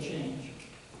quickly they could change.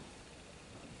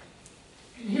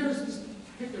 And here's just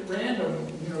picked at random,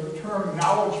 the term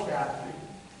knowledge factory.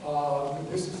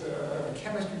 This is a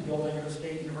chemistry building at a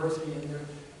state university, and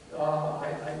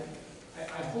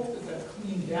I hope that that's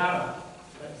clean data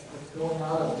that's going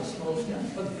out of the smokestack.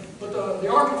 But the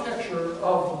architecture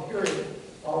of the period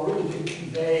really did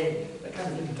convey that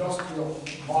kind of industrial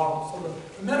model. So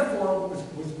the metaphor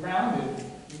was grounded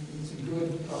in some good,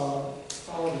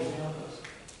 solid examples.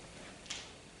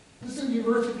 This is the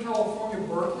University of California,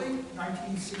 Berkeley,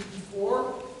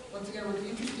 1964. Once again, what's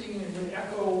interesting and would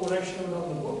echo what I showed on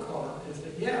the book cover is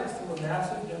that, yes, there were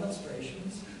massive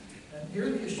demonstrations. And here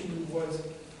the issue was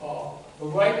the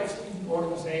right of student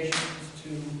organizations to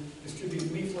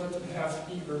distribute leaflets and have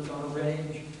speakers on a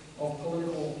range of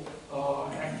political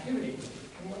activity.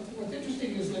 And what's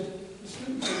interesting is that the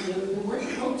students, they were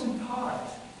wearing coats and ties.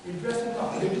 They dressed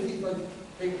up. They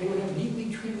would have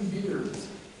neatly trimmed beards.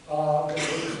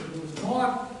 There was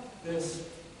not this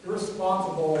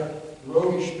irresponsible,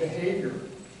 roguish behavior.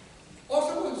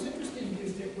 Also, what's interesting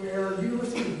is that where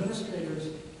university administrators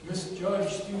misjudge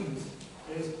students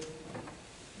is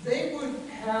they would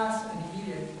pass an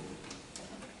edict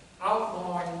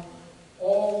outlining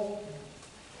all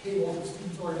tables of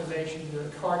students' organizations, their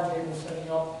card tables setting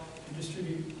up to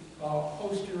distribute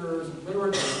posters and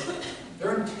literature.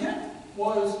 Their intent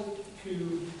was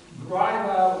to drive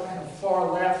out kind of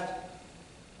far left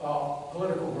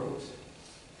political groups.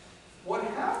 What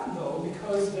happened, though,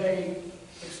 because they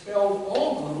expelled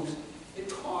all groups, it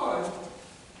caused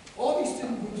all these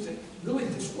student groups that really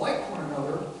disliked one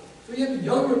another. So you had the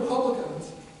young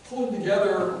Republicans pulling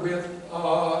together with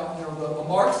the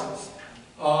Marxists,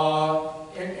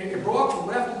 and it brought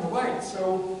the left and the right.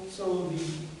 So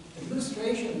the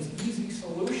administration's easy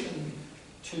solution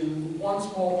to one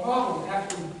small problem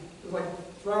actually was like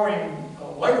throwing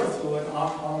lighter fluid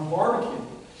on a barbecue.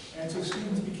 And so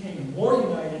students became more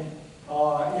united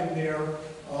in their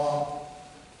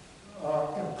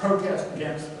kind of protest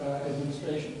against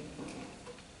administration.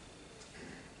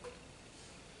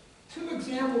 Two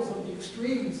examples of the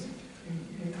extremes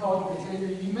in college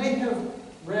behavior. You may have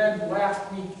read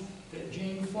last week that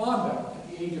Jane Fonda, at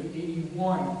the age of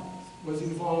 81, was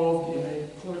involved in a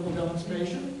political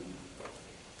demonstration.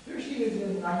 There she is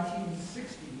in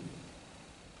 1960.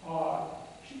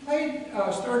 She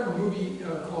starred in a movie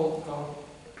called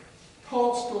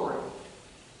Tall Story.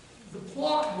 The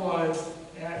plot was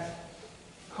at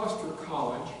Custer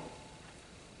College.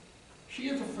 She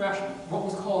is a freshman, what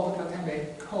was called at the time a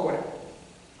co-ed.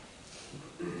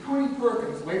 Tony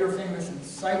Perkins, later famous in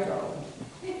Psycho.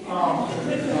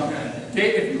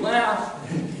 Dave, if you laugh,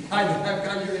 I've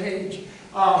got your age.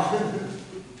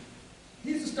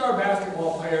 He's a star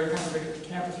basketball player, kind of a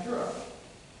campus hero.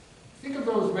 Think of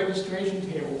those registration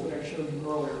tables that I showed you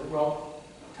earlier. Well,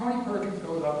 Tony Perkins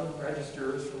goes up and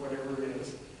registers for whatever it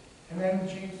is, and then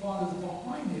Jane Fonda is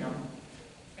behind him,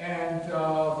 and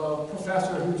the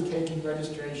professor who's taking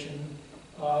registration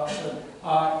said,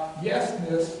 yes,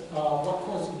 miss, what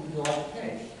course would you like to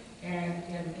take? And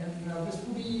this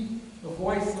will be the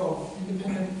voice of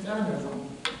independent feminism.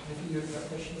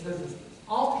 If she says this,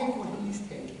 I'll take what he's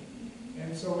taking.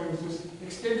 And so it was this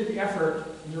extended effort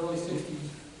in the early 60s.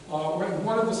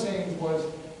 One of the sayings was,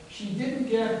 she didn't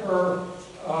get her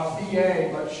BA,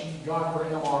 but she got her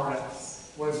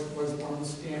MRS, was one of the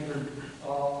standard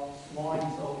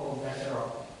lines of that era.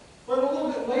 But a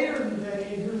little bit later in the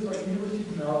decade, here's like University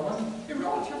of Maryland, a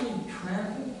relatively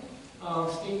tranquil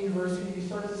state university. You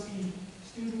start to see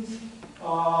students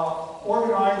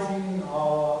organizing,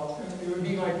 it would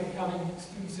be like having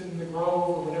students in the Grove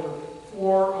or whatever,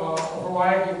 for a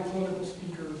variety of political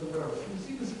speakers or whatever. So you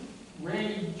see this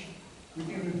range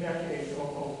within the decade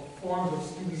of forms of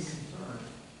student concern.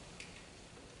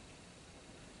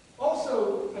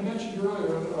 Also, I mentioned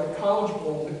earlier, like college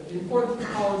bowl, the importance of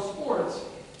college sports.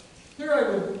 Here I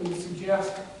would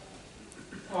suggest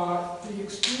the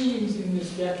extremes in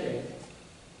this decade.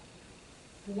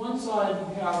 To one side,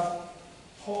 we have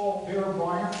Paul Bear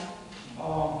Bryant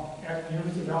at the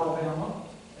University of Alabama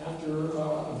after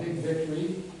a big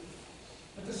victory.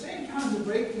 At the same time, the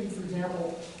breakthrough, for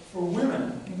example, for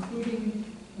women, including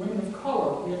women of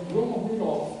color. We have Wilma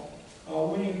Rudolph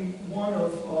winning one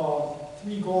of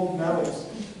 3 gold medals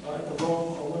at the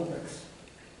Rome Olympics.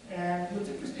 And what's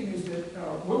interesting is that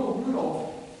Wilma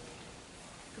Rudolph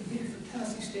competed for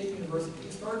Tennessee State University. University, a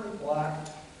historically black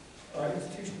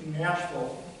institution in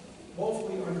Nashville,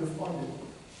 woefully underfunded.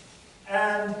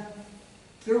 And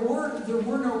there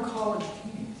were no college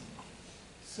teams.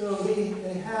 So they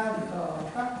had a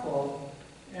track club,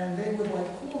 and they would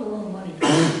pool their own money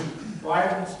to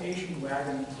drive in station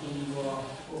wagon to what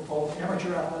were called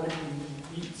amateur athletic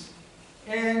meets.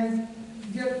 And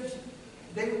yet,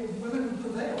 women would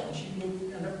prevail, and she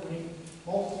would end up winning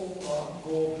multiple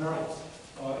gold medals.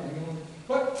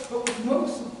 But with no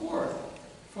support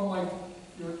from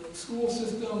your school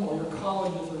system or your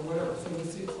colleges or whatever. So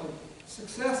it's like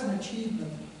success and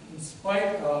achievement in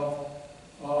spite of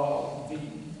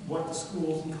what the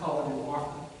schools and colleges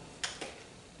offer.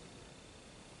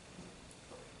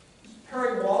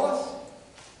 Perry Wallace,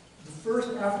 the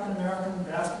first African-American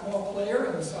basketball player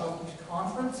in the Southeast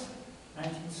Conference,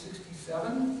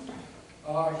 1967.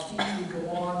 He would go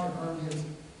on to earn his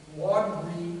law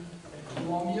degree at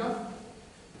Columbia,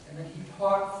 and then he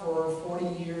taught for 40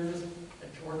 years at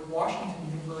George Washington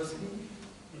University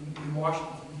in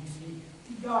Washington, D.C.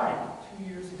 He died 2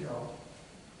 years ago.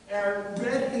 And I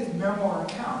read his memoir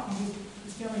account.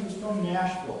 His family was from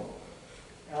Nashville.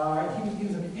 He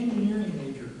was an engineering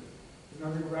major, an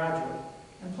undergraduate,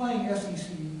 and playing SEC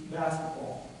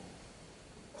basketball.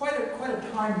 Quite a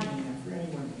time man for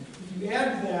anyone. If you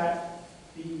add to that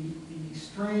the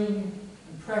strain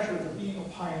and pressures of being a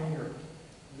pioneer,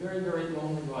 very, very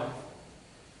lonely life.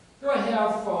 Here I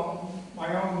have from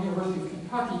my own University of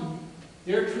Kentucky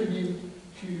their tribute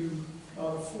to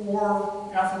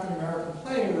 4 African-American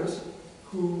players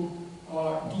who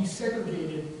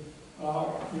desegregated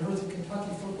University of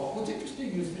Kentucky football. What's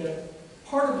interesting is that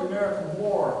part of the American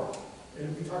War,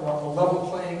 and we talk about the level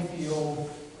playing field,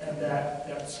 and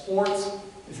that sports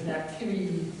is an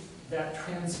activity that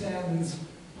transcends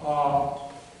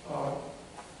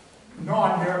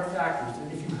non-merit factors.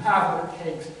 And if you have what it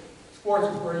takes, sports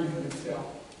is where you can excel.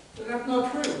 But that's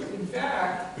not true. In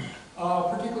fact,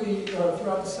 particularly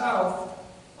throughout the South,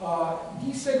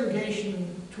 desegregation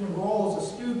to enroll as a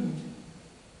student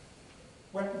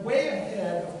went way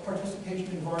ahead of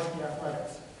participation in varsity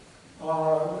athletics.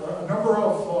 A number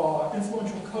of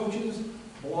influential coaches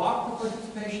blocked the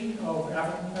participation of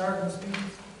African-American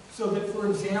students, so that, for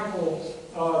example,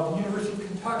 the University of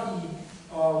Kentucky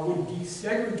would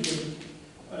desegregate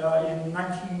in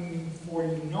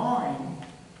 1949,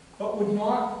 but would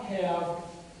not have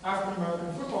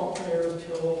African-American football players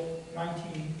till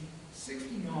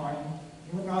 1969,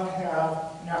 and would not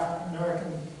have an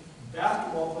African-American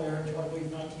basketball player until, I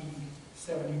believe,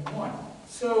 1971.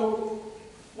 So,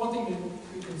 one thing to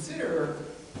consider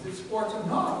is that sports are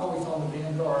not always on the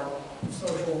vanguard of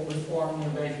social reform and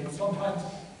innovation. Sometimes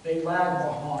they lag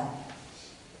behind.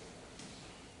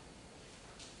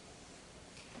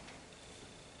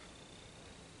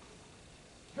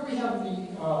 Here we have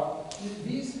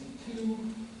these 2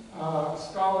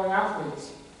 scholar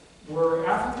athletes were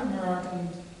African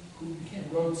Americans who became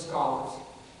Rhodes Scholars.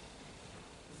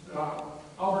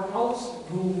 Albert Ellis,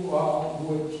 who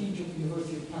would teach at the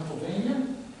University of Pennsylvania,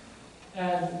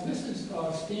 and this is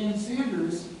Stan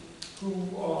Sanders, who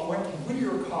went to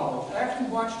Whittier College. I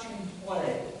actually watched him play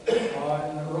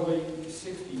in the early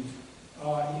 60s.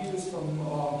 He was from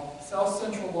South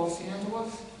Central Los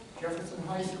Angeles, Jefferson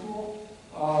High School,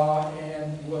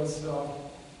 and was a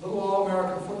little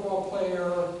All-American football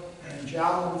player and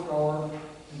javelin thrower,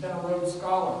 and then a Rhodes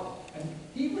Scholar. And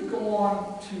he would go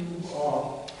on to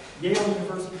Yale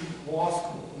University Law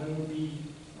School, and then would be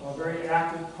a very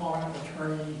active prominent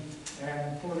attorney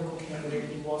and political candidate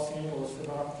in Los Angeles for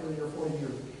about 30 or 40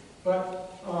 years.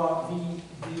 But the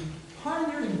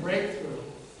pioneering breakthrough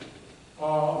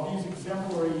of these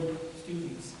exemplary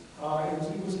students,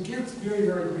 it was against very,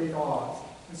 very great odds.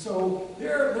 And so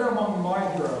they're among my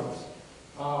heroes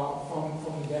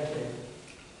from the decade.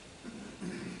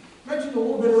 I mentioned a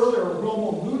little bit earlier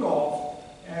Wilma Rudolph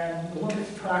and Olympic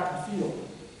track and field.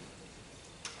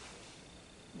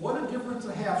 What a difference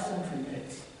a half century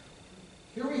makes.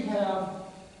 Here we have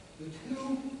the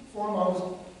 2 foremost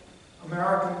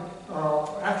American,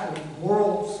 actually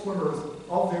world swimmers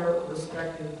of their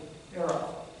respective era.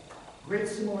 Great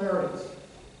similarities.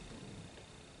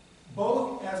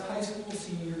 Both, as high school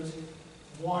seniors,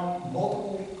 won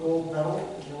multiple gold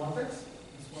medals in the Olympics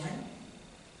in swimming.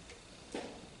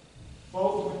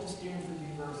 Both went to Stanford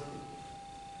University.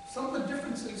 Some of the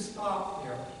differences stop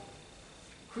there.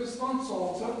 Chris von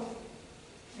Salza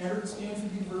entered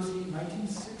Stanford University in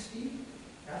 1960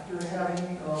 after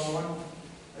having won,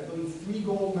 I believe, 3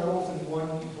 gold medals and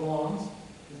 1 bronze,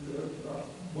 the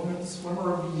Women's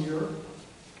Swimmer of the Year.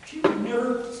 She would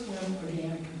never swim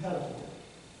again competitively.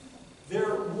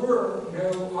 There were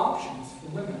no options for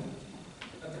women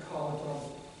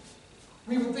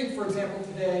We would think, for example,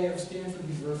 today of Stanford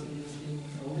University as being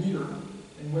a leader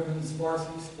in women's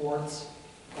varsity sports,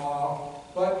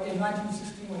 but in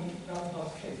 1961, that was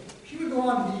not the case. She would go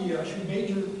on to be, she would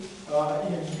major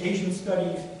in Asian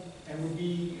studies and would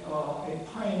be a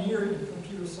pioneer in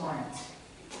computer science.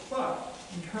 But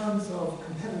in terms of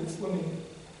competitive swimming,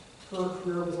 her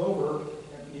career was over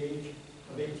at the age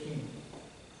of 18.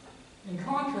 In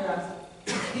contrast,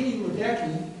 Katie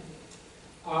Ledecky,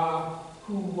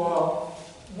 who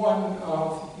won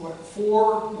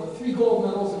 3 gold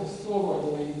medals and silver, I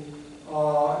believe,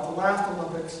 at the last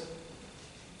Olympics.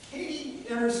 Katie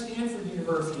enters Stanford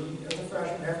University as a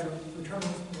freshman after returning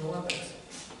from the Olympics.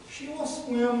 She will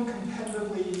swim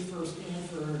competitively for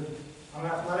Stanford on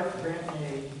athletic grant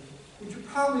aid, which would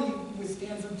probably, with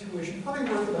Stanford tuition, probably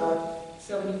worth about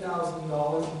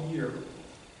 $70,000 a year.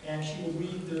 And she would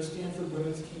lead the Stanford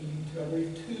women's team to, I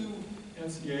believe, 2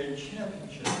 NCAA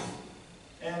championships.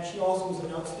 And she also was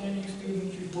an outstanding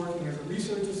student. She was working as a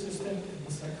research assistant in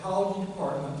the psychology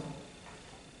department.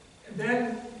 And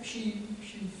then she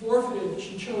forfeited,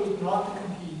 she chose not to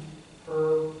compete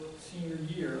her senior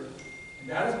year. And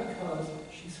that is because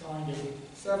she signed a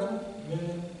 $7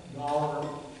 million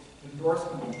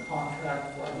endorsement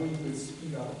contract for, I believe, with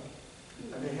Speedo.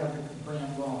 They have the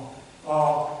brand wrong.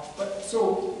 But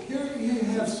so here you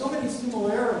have so many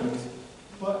similarities,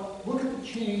 but look at the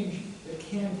change that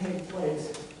can take place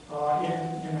in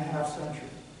a half century.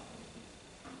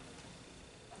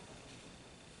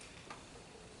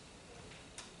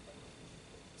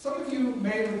 Some of you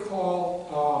may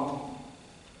recall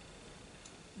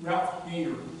Ralph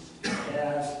Nader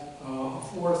as a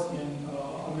force in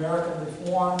American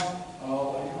reform,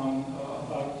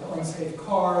 about unsafe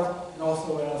cars, and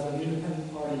also as an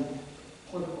independent party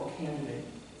political candidate.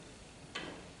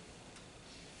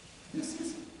 This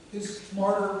is his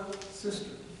smarter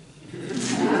sister.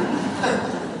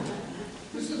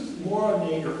 This is Laura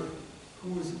Nader,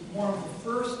 who was one of the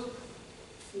first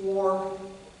 4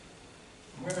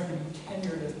 women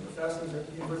tenured as professors at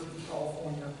the University of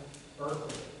California,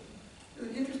 Berkeley. There's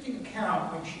an interesting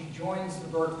account when she joins the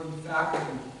Berkeley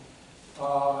faculty in,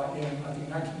 I think,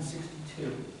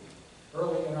 1962,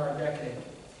 early in our decade.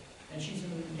 And she's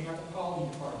in the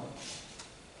anthropology department.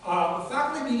 The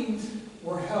faculty meetings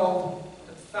were held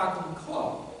at the faculty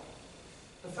club.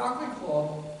 The faculty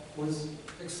club was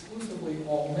exclusively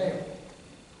all male,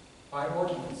 by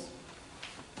ordinance.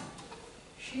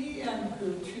 She and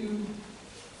her 2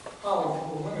 colleagues,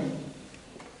 who were women,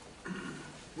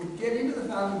 would get into the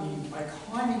faculty meeting by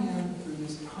climbing in through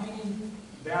this tiny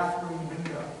bathroom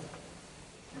window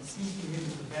and sneaking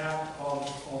into the back of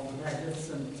the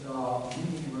magnificent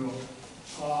meeting room.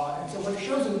 And so what it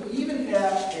shows is even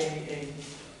at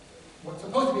what's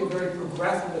supposed to be a very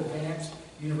progressive, advanced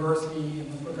university in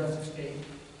the progressive state,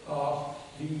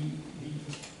 the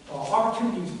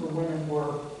opportunities for women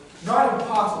were not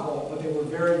impossible, but they were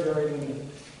very, very limited.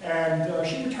 And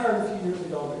she retired a few years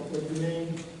ago, but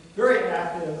remained very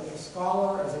active as a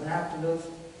scholar, as an activist,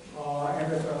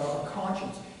 and as a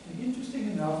conscience. And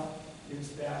interesting enough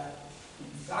is that the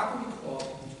faculty club,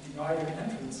 which denied her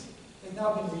entrance, has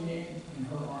now been renamed in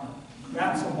her honor.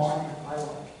 That's a monument I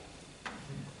like.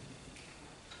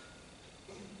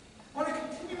 I want to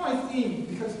continue my theme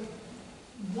because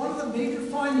one of the major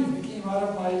findings that came out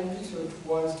of my research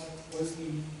was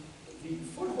the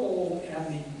foothold and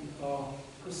the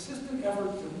persistent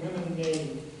efforts that women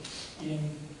made in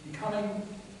becoming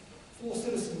full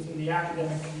citizens in the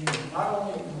academic community, not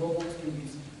only enrolled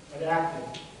students, but active.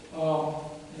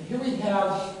 And here we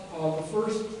have the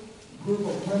first group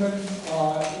of women in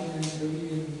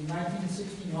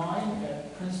 1969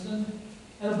 at Princeton,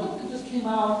 and a book that just came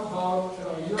out about a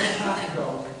year and a half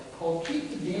ago called Keep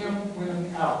the Damn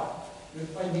Women Out.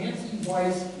 It's by Nancy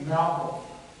Weiss Malcolm,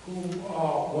 who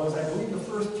was, I believe, the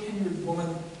first tenured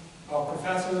woman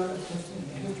professor at Princeton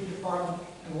in the history department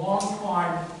and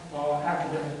long-time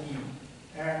academic dean.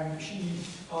 And she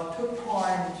took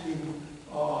time to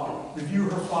review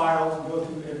her files and go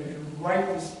through and write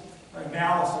this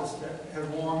analysis that has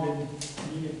long been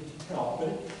needed to tell. But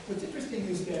what's interesting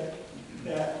is that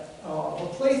the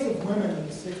place of women in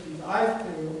the 60s, I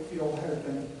feel, has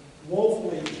been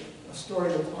woefully a story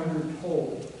that's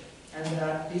undertold. And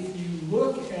that if you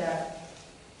look at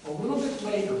a little bit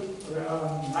later,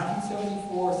 around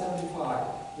 1974, 75,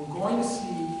 we're going to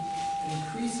see an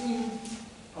increasing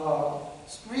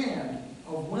strand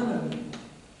of women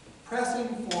pressing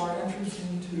for entrance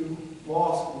into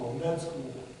law school, med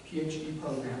school, PhD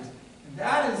programs. And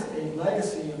that is a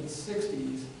legacy of the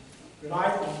 60s that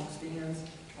I think stands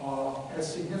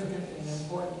as significant and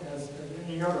important as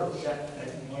any other that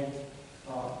you might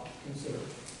consider.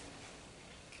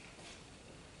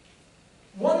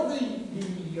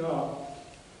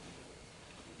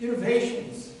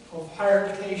 innovations of higher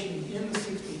education in the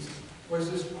 60s was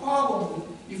this problem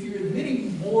that if you're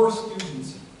admitting more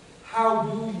students, how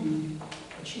do you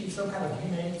achieve some kind of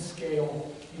humane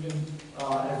scale even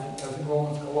as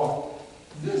enrollments go up?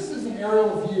 This is an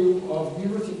aerial view of the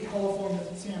University of California,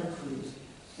 Santa Cruz,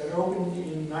 that opened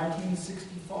in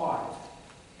 1965.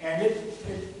 And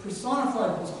it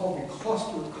personified what was called the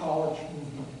cluster college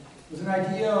movement. It was an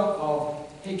idea of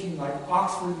taking like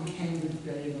Oxford and Cambridge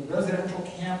Bay and the residential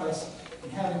campus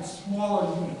and having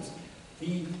smaller units.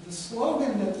 The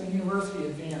slogan that the university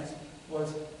advanced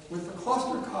was, with the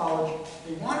cluster college,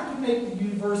 they wanted to make the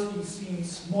university seem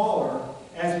smaller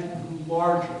as it grew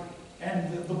larger.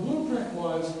 And the blueprint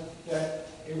was that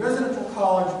a residential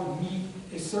college would meet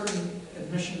a certain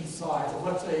admission size. So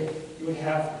let's say you would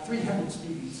have 300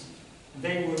 students.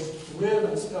 They would live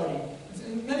and study.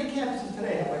 And many campuses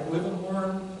today have like live and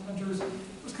learn centers. It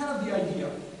was kind of the idea.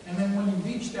 And then when you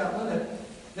reach that limit,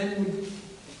 then you would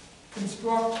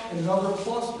construct another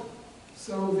cluster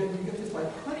so that you get this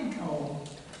like honeycomb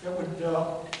that would,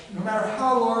 no matter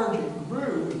how large it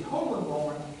grew in total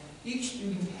enrollment, each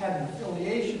student had an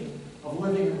affiliation of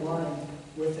living and learning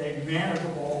with a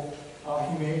manageable,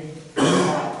 humane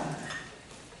environment.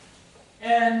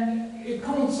 And it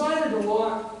coincided a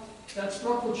lot, that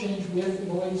structural change with, in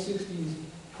the late 60s,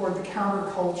 toward the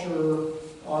counterculture,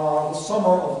 the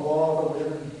summer of love, or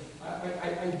whatever.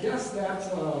 I guess that's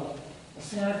a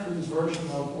Santa Cruz version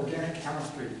of organic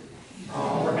chemistry.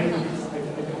 Or maybe, I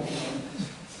don't know.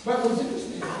 But what's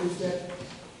interesting is that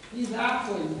these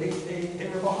athletes, they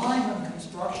were behind on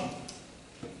construction.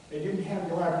 They didn't have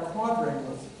the elaborate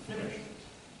quadrangles finished.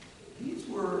 These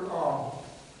were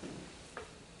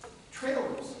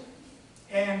trailers.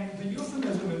 And the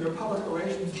euphemism in their public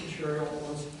relations material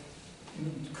was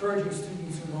encouraging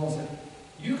students to know that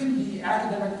you can be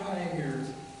academic pioneers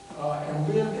and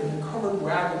live in the covered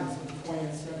wagons of the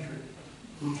 20th century.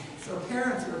 So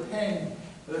parents are paying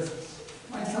this.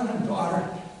 My son and daughter,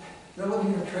 they're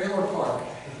living in a trailer park.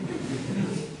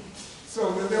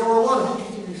 So there were a lot of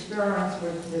interesting experiments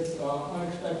with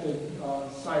unexpected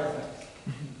side effects.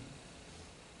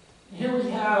 Here we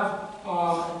have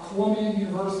Columbia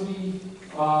University,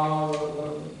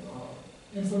 the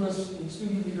infamous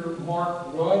student leader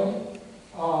Mark Rudd,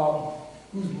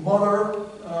 whose mother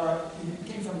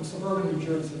came from suburban New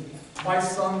Jersey. My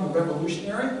son, the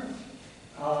revolutionary.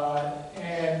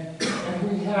 And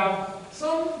we have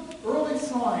some early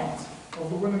signs of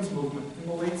the women's movement in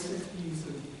the late 60s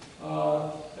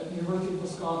at the University of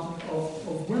Wisconsin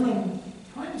of women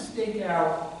trying to stake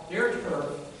out their turf,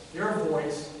 their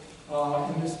voice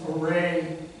in this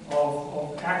array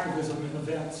of activism and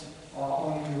events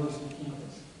on the university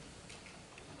campus.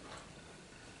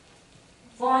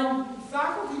 Fine,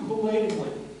 faculty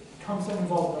belatedly become so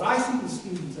involved, but I see the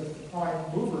students as the prime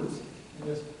movers in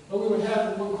this. But we would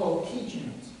have what we call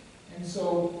teach-ins. And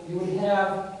so you would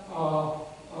have a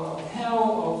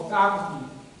panel of faculty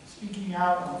speaking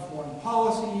out on foreign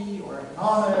policy or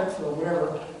economics or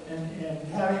whatever, and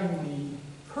having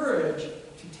the courage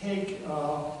to take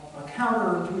a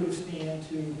counterintuitive stand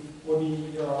to what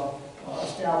the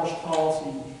established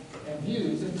policy and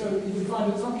views. And so you would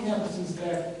find at some campuses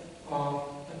that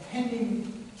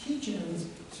attending teach-ins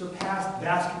surpassed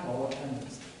basketball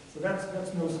attendance. So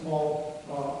that's no small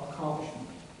accomplishment.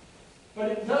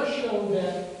 But it does show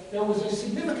that there was a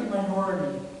significant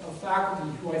minority of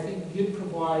faculty who I think did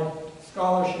provide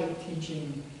scholarship,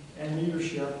 teaching, and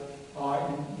leadership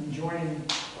in joining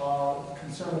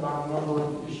concern about a number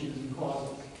of issues and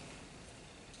causes.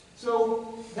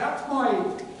 So that's my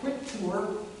quick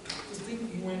tour. I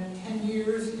think we went 10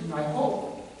 years in, I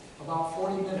hope, about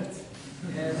 40 minutes.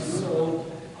 And so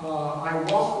I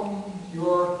welcome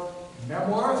your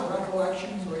memoirs,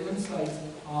 recollections, or insights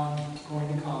on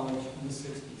going to college in the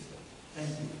 60s. Thank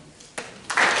you.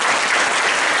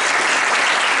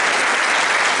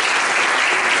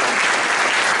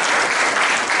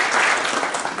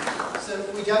 So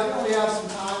we definitely have some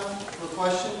time for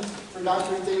questions for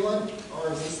Dr. Thelin,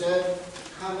 or as he said,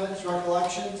 comments,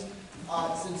 recollections.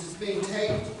 Since it's being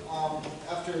taped,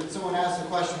 after someone asks a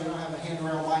question, we don't have a hand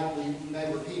around mic, we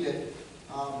may repeat it.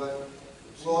 But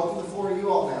we'll open the floor to you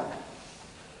all now.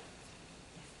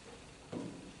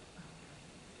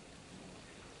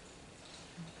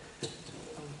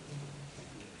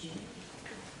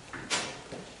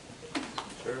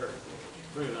 Sure.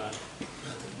 Bring it on.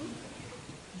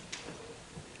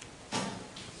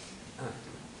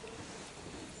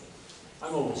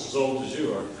 I'm almost as old as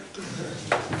you are.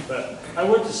 But I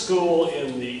went to school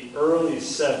in the early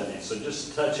 70s, so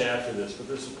just a touch after this, but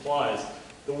this applies.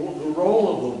 The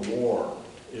role of the war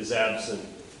is absent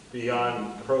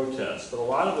beyond protest. But a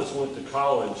lot of us went to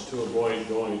college to avoid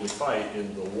going to fight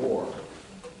in the war.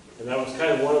 And that was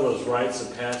kind of one of those rites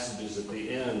of passages at the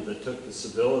end that took the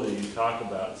civility you talk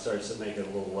about and starts to make it a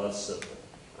little less civil.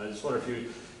 I just wonder if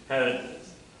you had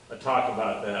a talk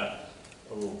about that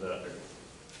a little bit.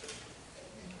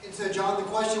 And so, John, the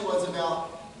question was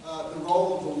about the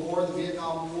role of the war, the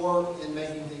Vietnam War, in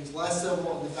making things less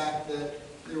civil, and the fact that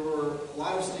there were a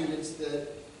lot of students that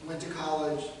went to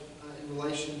college in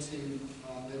relation to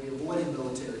maybe avoiding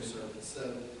military service.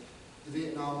 So, the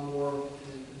Vietnam War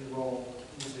and the role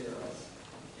was there.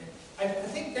 I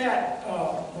think that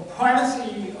the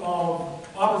primacy of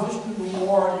opposition to the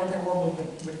war and the anti-war movement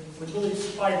would really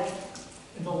spike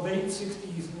in the late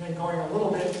 60s and then going a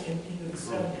little bit into the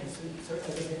 70s. So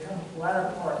as it becomes the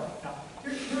latter part. Now,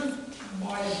 here's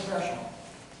my impression.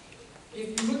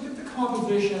 If you looked at the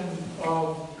composition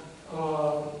of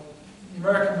the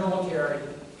American military,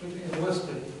 particularly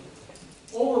enlisted,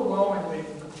 overwhelmingly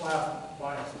the class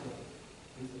bias,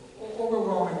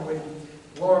 overwhelmingly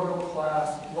lower middle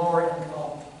class, lower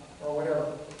income, or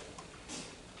whatever.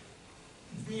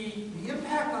 The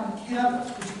impact on the campus,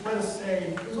 which let us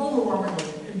say is overwhelmingly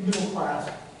a middle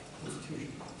class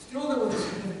institution, still there was a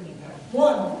significant impact.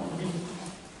 One, the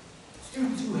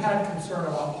students who had concern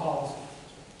about policy.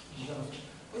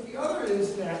 But the other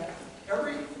is that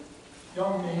every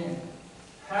young man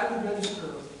had to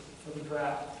register for the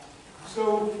draft.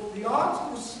 So the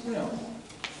odds were slim,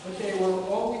 but they were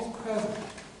always present,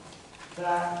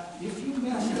 that if you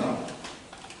messed up,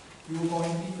 you were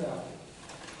going to be drafted.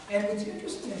 And what's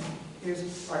interesting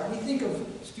is, right, we think of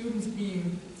students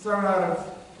being thrown out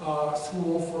of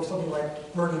school for something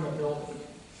like burning a building.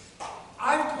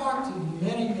 I've talked to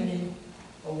many, many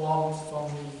alums from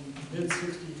the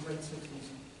mid-60s, late 60s.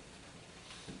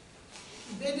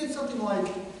 They did something like,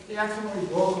 they accidentally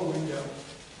broke a window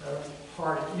at a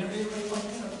party. You know, it was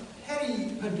like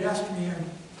petty pedestrian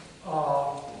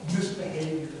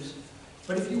misbehaviors.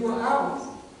 But if you were out,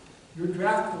 your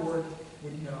draft board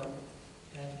would know,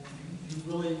 and you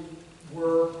really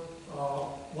were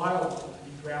liable to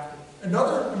be drafted.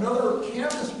 Another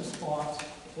campus response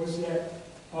was that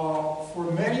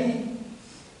for many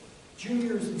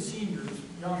juniors and seniors,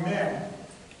 young men,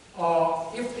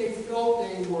 if they felt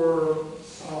they were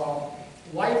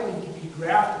likely to be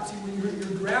drafted, see, when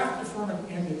your draft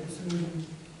deferment ended as soon as you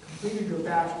completed your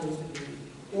bachelor's degree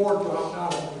or dropped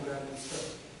out of undergraduate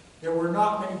studies. There were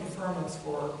not many deferments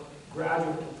for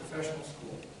graduate or professional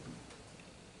school.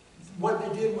 What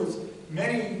they did was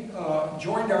many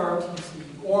joined ROTC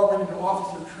or went into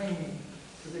officer training.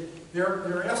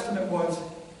 Their estimate was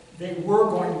they were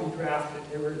going to be drafted.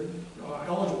 They were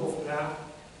eligible for that.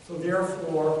 So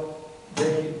therefore,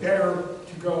 they better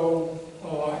to go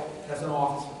as an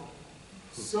officer.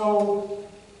 So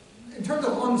in terms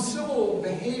of uncivil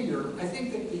behavior, I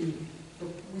think that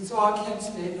we saw Kent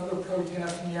State and other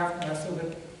protests in the aftermath, so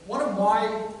that one of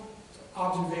my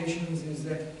observations is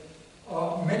that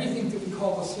many things that we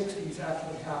call the 60s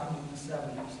actually happened in the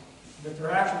 70s. That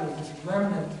there actually was this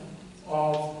remnant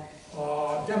of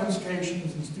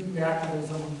demonstrations and student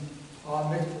activism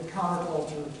mixed with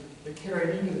counterculture that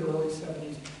carried into the early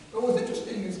 70s. But what's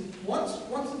interesting is once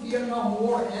the Vietnam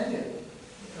War ended,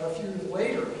 a few years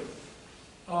later,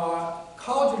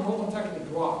 college enrollment actually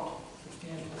dropped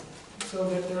substantially. So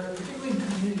that they're particularly in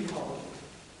community colleges,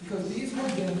 because these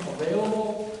have been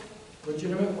available,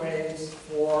 legitimate ways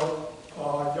for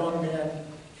young men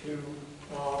to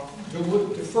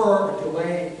defer or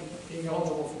delay being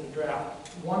eligible for the draft.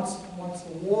 Once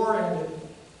the war ended,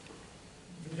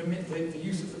 the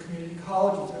use of the community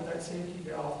colleges at that safety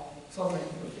valve suddenly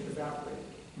evaporated.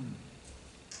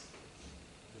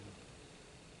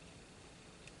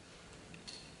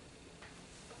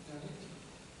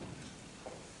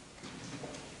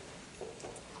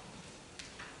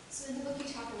 So in the book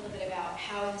you talk a little bit about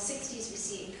how in the 60s we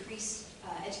see increased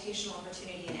educational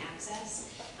opportunity and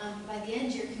access. By the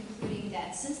end you're concluding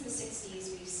that since the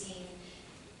 60s we've seen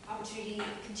opportunity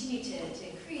continue to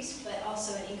increase, but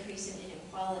also an increase in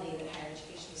inequality that higher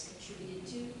education has contributed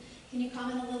to. Can you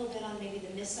comment a little bit on maybe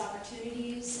the missed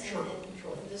opportunities Sure.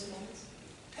 and those moments?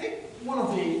 Take one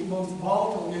of the most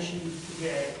volatile issues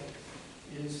today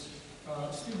is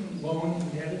student loan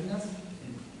indebtedness.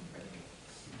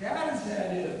 Bad as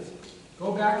that is,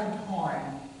 go back in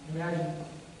time, imagine,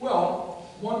 well,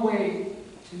 one way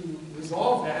to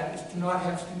resolve that is to not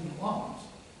have student loans.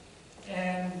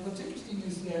 And what's interesting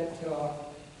is that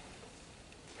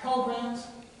Pell Grants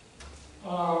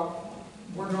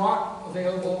were not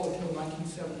available until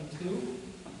 1972.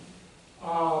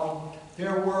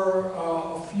 There were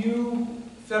a few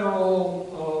federal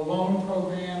loan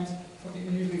programs, something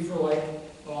usually for like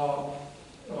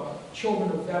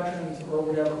children of veterans or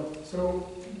whatever. So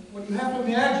what you have to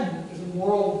imagine is a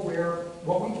world where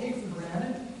what we take for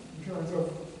granted in terms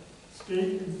of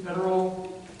state and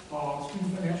federal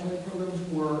student financial aid programs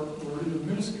were either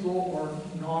minuscule or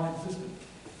non-existent.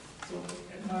 So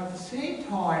at the same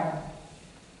time,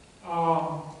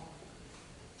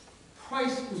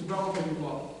 price was relatively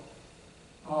low.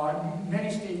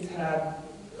 Many states had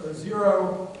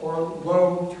zero or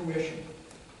low tuition.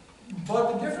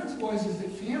 But the difference was is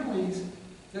that families,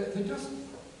 that just,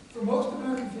 for most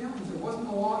American families, there wasn't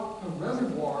a lot of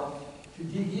reservoir to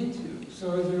dig into.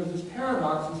 So there was this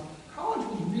paradox, is college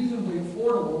was reasonably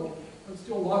affordable, but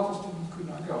still lots of students could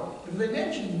not go. But as I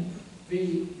mentioned,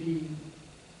 the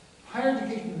higher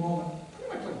education enrollment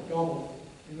pretty much like doubled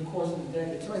in the course of the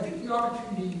decade. So I think the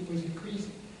opportunity was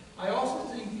increasing. I also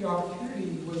think the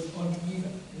opportunity was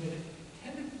uneven, in that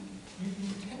you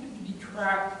tended to be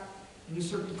tracked into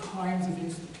certain kinds of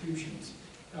institutions.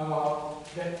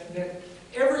 That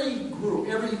every group,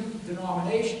 every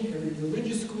denomination, every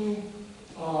religious group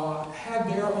had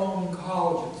their own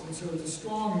colleges. And so there's a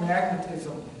strong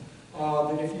magnetism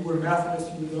that if you were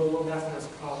Methodist, you would go to a Methodist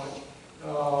college.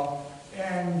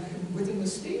 And within the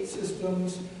state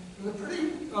systems, there's a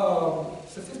pretty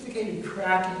sophisticated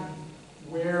tracking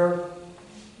where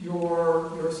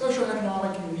your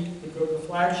socioeconomic elite would go to the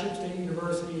flagship state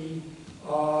university.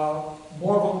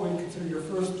 More of them would consider your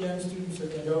first-gen students, so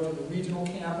they go to the regional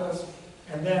campus.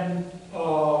 And then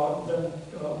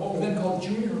what were then called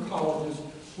junior colleges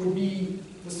would be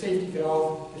the safety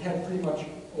valve that had pretty much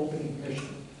open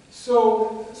admission.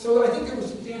 So I think there were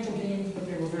substantial gains, but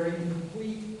they were very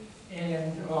incomplete.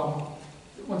 And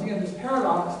once again, this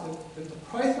paradox that the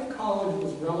price of college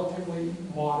was relatively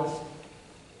modest,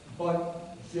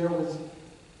 but there was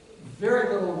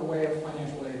very little in the way of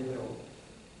financial aid available.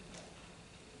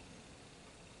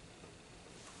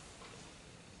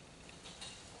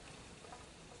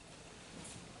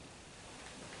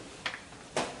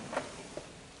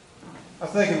 I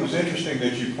think it was interesting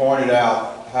that you pointed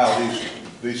out how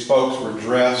these folks were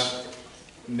dressed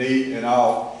neat and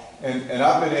all. And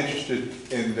I've been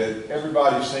interested in that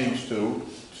everybody seems to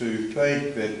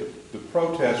think that the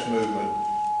protest movement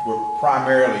were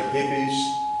primarily hippies,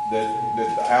 that the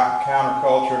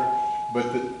counterculture,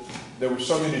 but that there were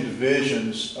so many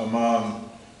divisions among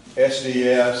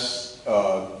SDS,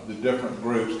 the different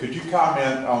groups. Could you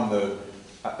comment on the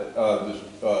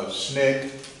SNCC,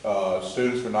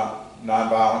 Students for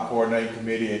Nonviolent Coordinating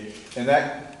Committee, and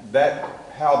that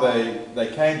how they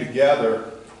came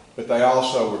together, but they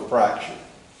also were fractured?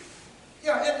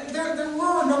 Yeah, and there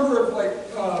were a number of like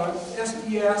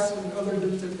SDS and other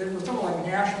groups that were something like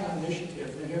national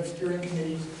initiatives. They have steering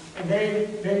committees, and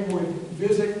they would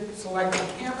visit selected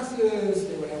campuses.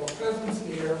 They would have a presence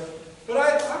there. But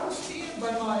I will stand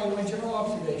by my general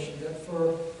observation that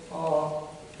for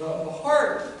the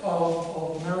heart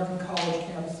of American college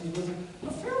campuses was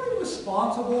a fairly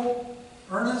responsible,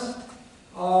 earnest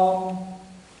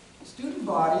student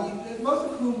body, most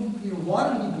of whom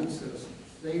wanted to be good citizens.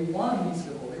 They wanted to be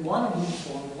civil, they wanted to be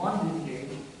informed, they wanted to be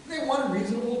engaged, they wanted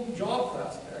reasonable job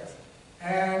prospects.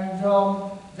 And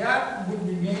that would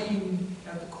remain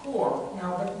at the core.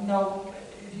 Now,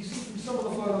 if you see from some of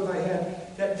the photos I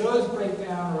had, that does break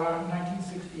down around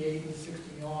 1968 and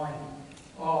 69.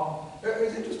 It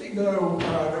was interesting though,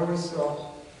 there was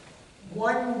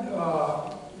one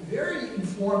very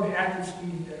informed active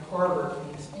student at Harvard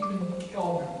named Stephen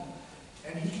Kelman.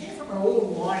 And he came from an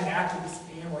old line activist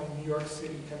family in New York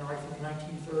City, kind of like from the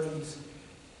 1930s.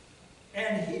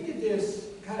 And he did this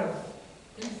kind of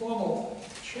informal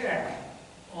check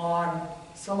on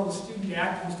some of the student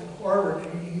activists at Harvard.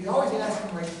 And he always asked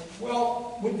them, like,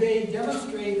 well, would they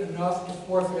demonstrate enough to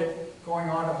forfeit going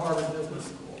on to Harvard Business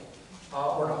School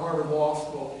or to Harvard Law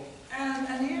School? And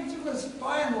the answer was,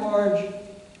 by and large,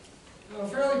 a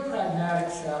fairly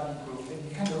pragmatic, savvy group.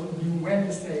 They kind of knew when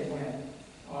to say when.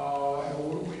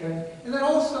 And then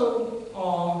also,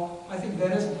 I think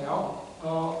Venice now,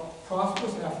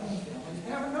 prosperous affluent families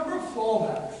have a number of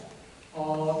fallbacks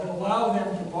that allow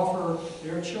them to buffer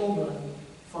their children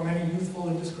from any youthful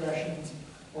indiscretions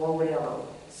or whatever.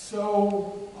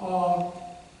 So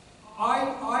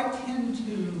I tend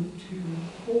to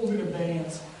hold in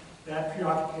abeyance that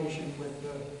preoccupation with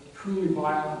the truly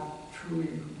violent, truly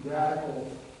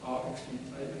radical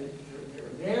extremes.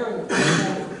 They're there,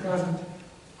 they're present.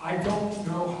 I don't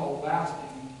know how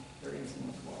lasting their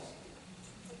influence was.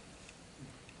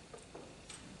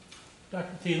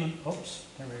 Dr. Thelin, oops,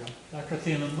 there we go. Dr.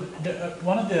 Thelin,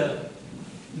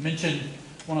 you mentioned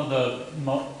one of the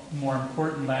more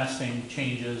important lasting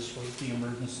changes was the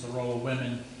emergence of the role of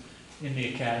women in the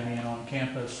academy and on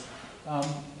campus.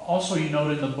 Also, you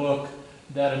note in the book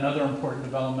that another important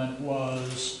development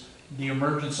was the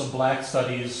emergence of black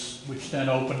studies, which then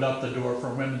opened up the door for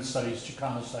women's studies,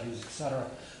 Chicano studies, etc.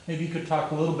 Maybe you could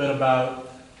talk a little bit about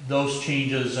those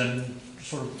changes and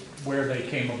sort of where they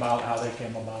came about, how they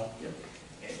came about.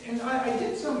 And I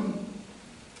did some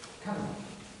kind of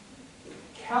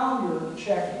calendar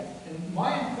checking, and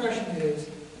my impression is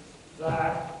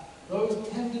that those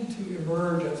tended to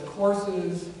emerge as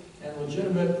courses and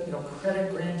legitimate,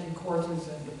 credit granting courses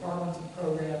and departments and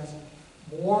programs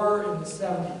more in the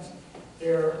 70s.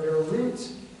 Their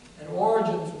roots and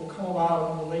origins will come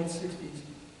about in the late 60s,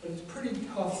 but it's pretty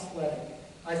tough sledding.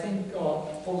 I think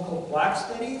folks called Black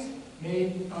Studies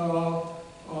made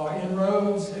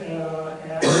inroads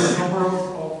at a number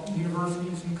of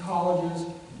universities and colleges.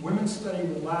 Women's study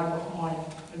would lag behind.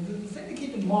 And the thing to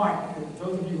keep in mind,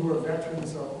 those of you who are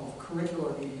veterans of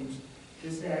curricular meetings,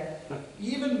 is that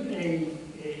even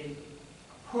a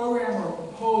program or a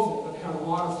proposal that had a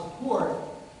lot of support,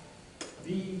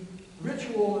 the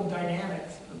ritual and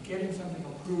dynamics of getting something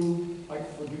approved,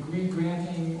 like for degree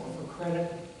granting or for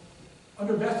credit,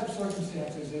 under best of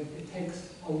circumstances, it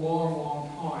takes a long, long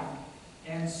time.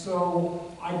 And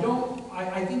so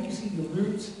I think you see the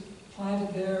roots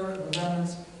planted there, the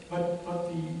remnants, but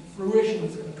the fruition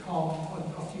is going to come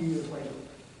a few years later.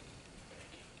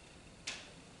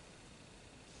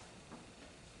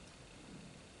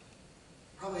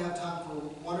 Probably have time for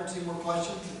one or two more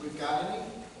questions if we've got any.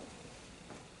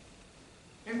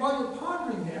 And while you're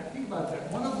pondering that, think about that.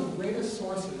 One of the greatest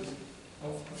sources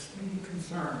of student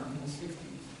concern in the 60s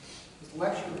was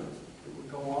lecturers that would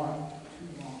go on too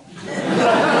long.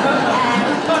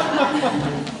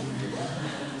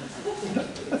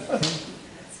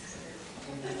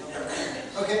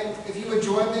 Okay, if you would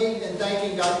join me in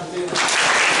thanking Dr. Thelin.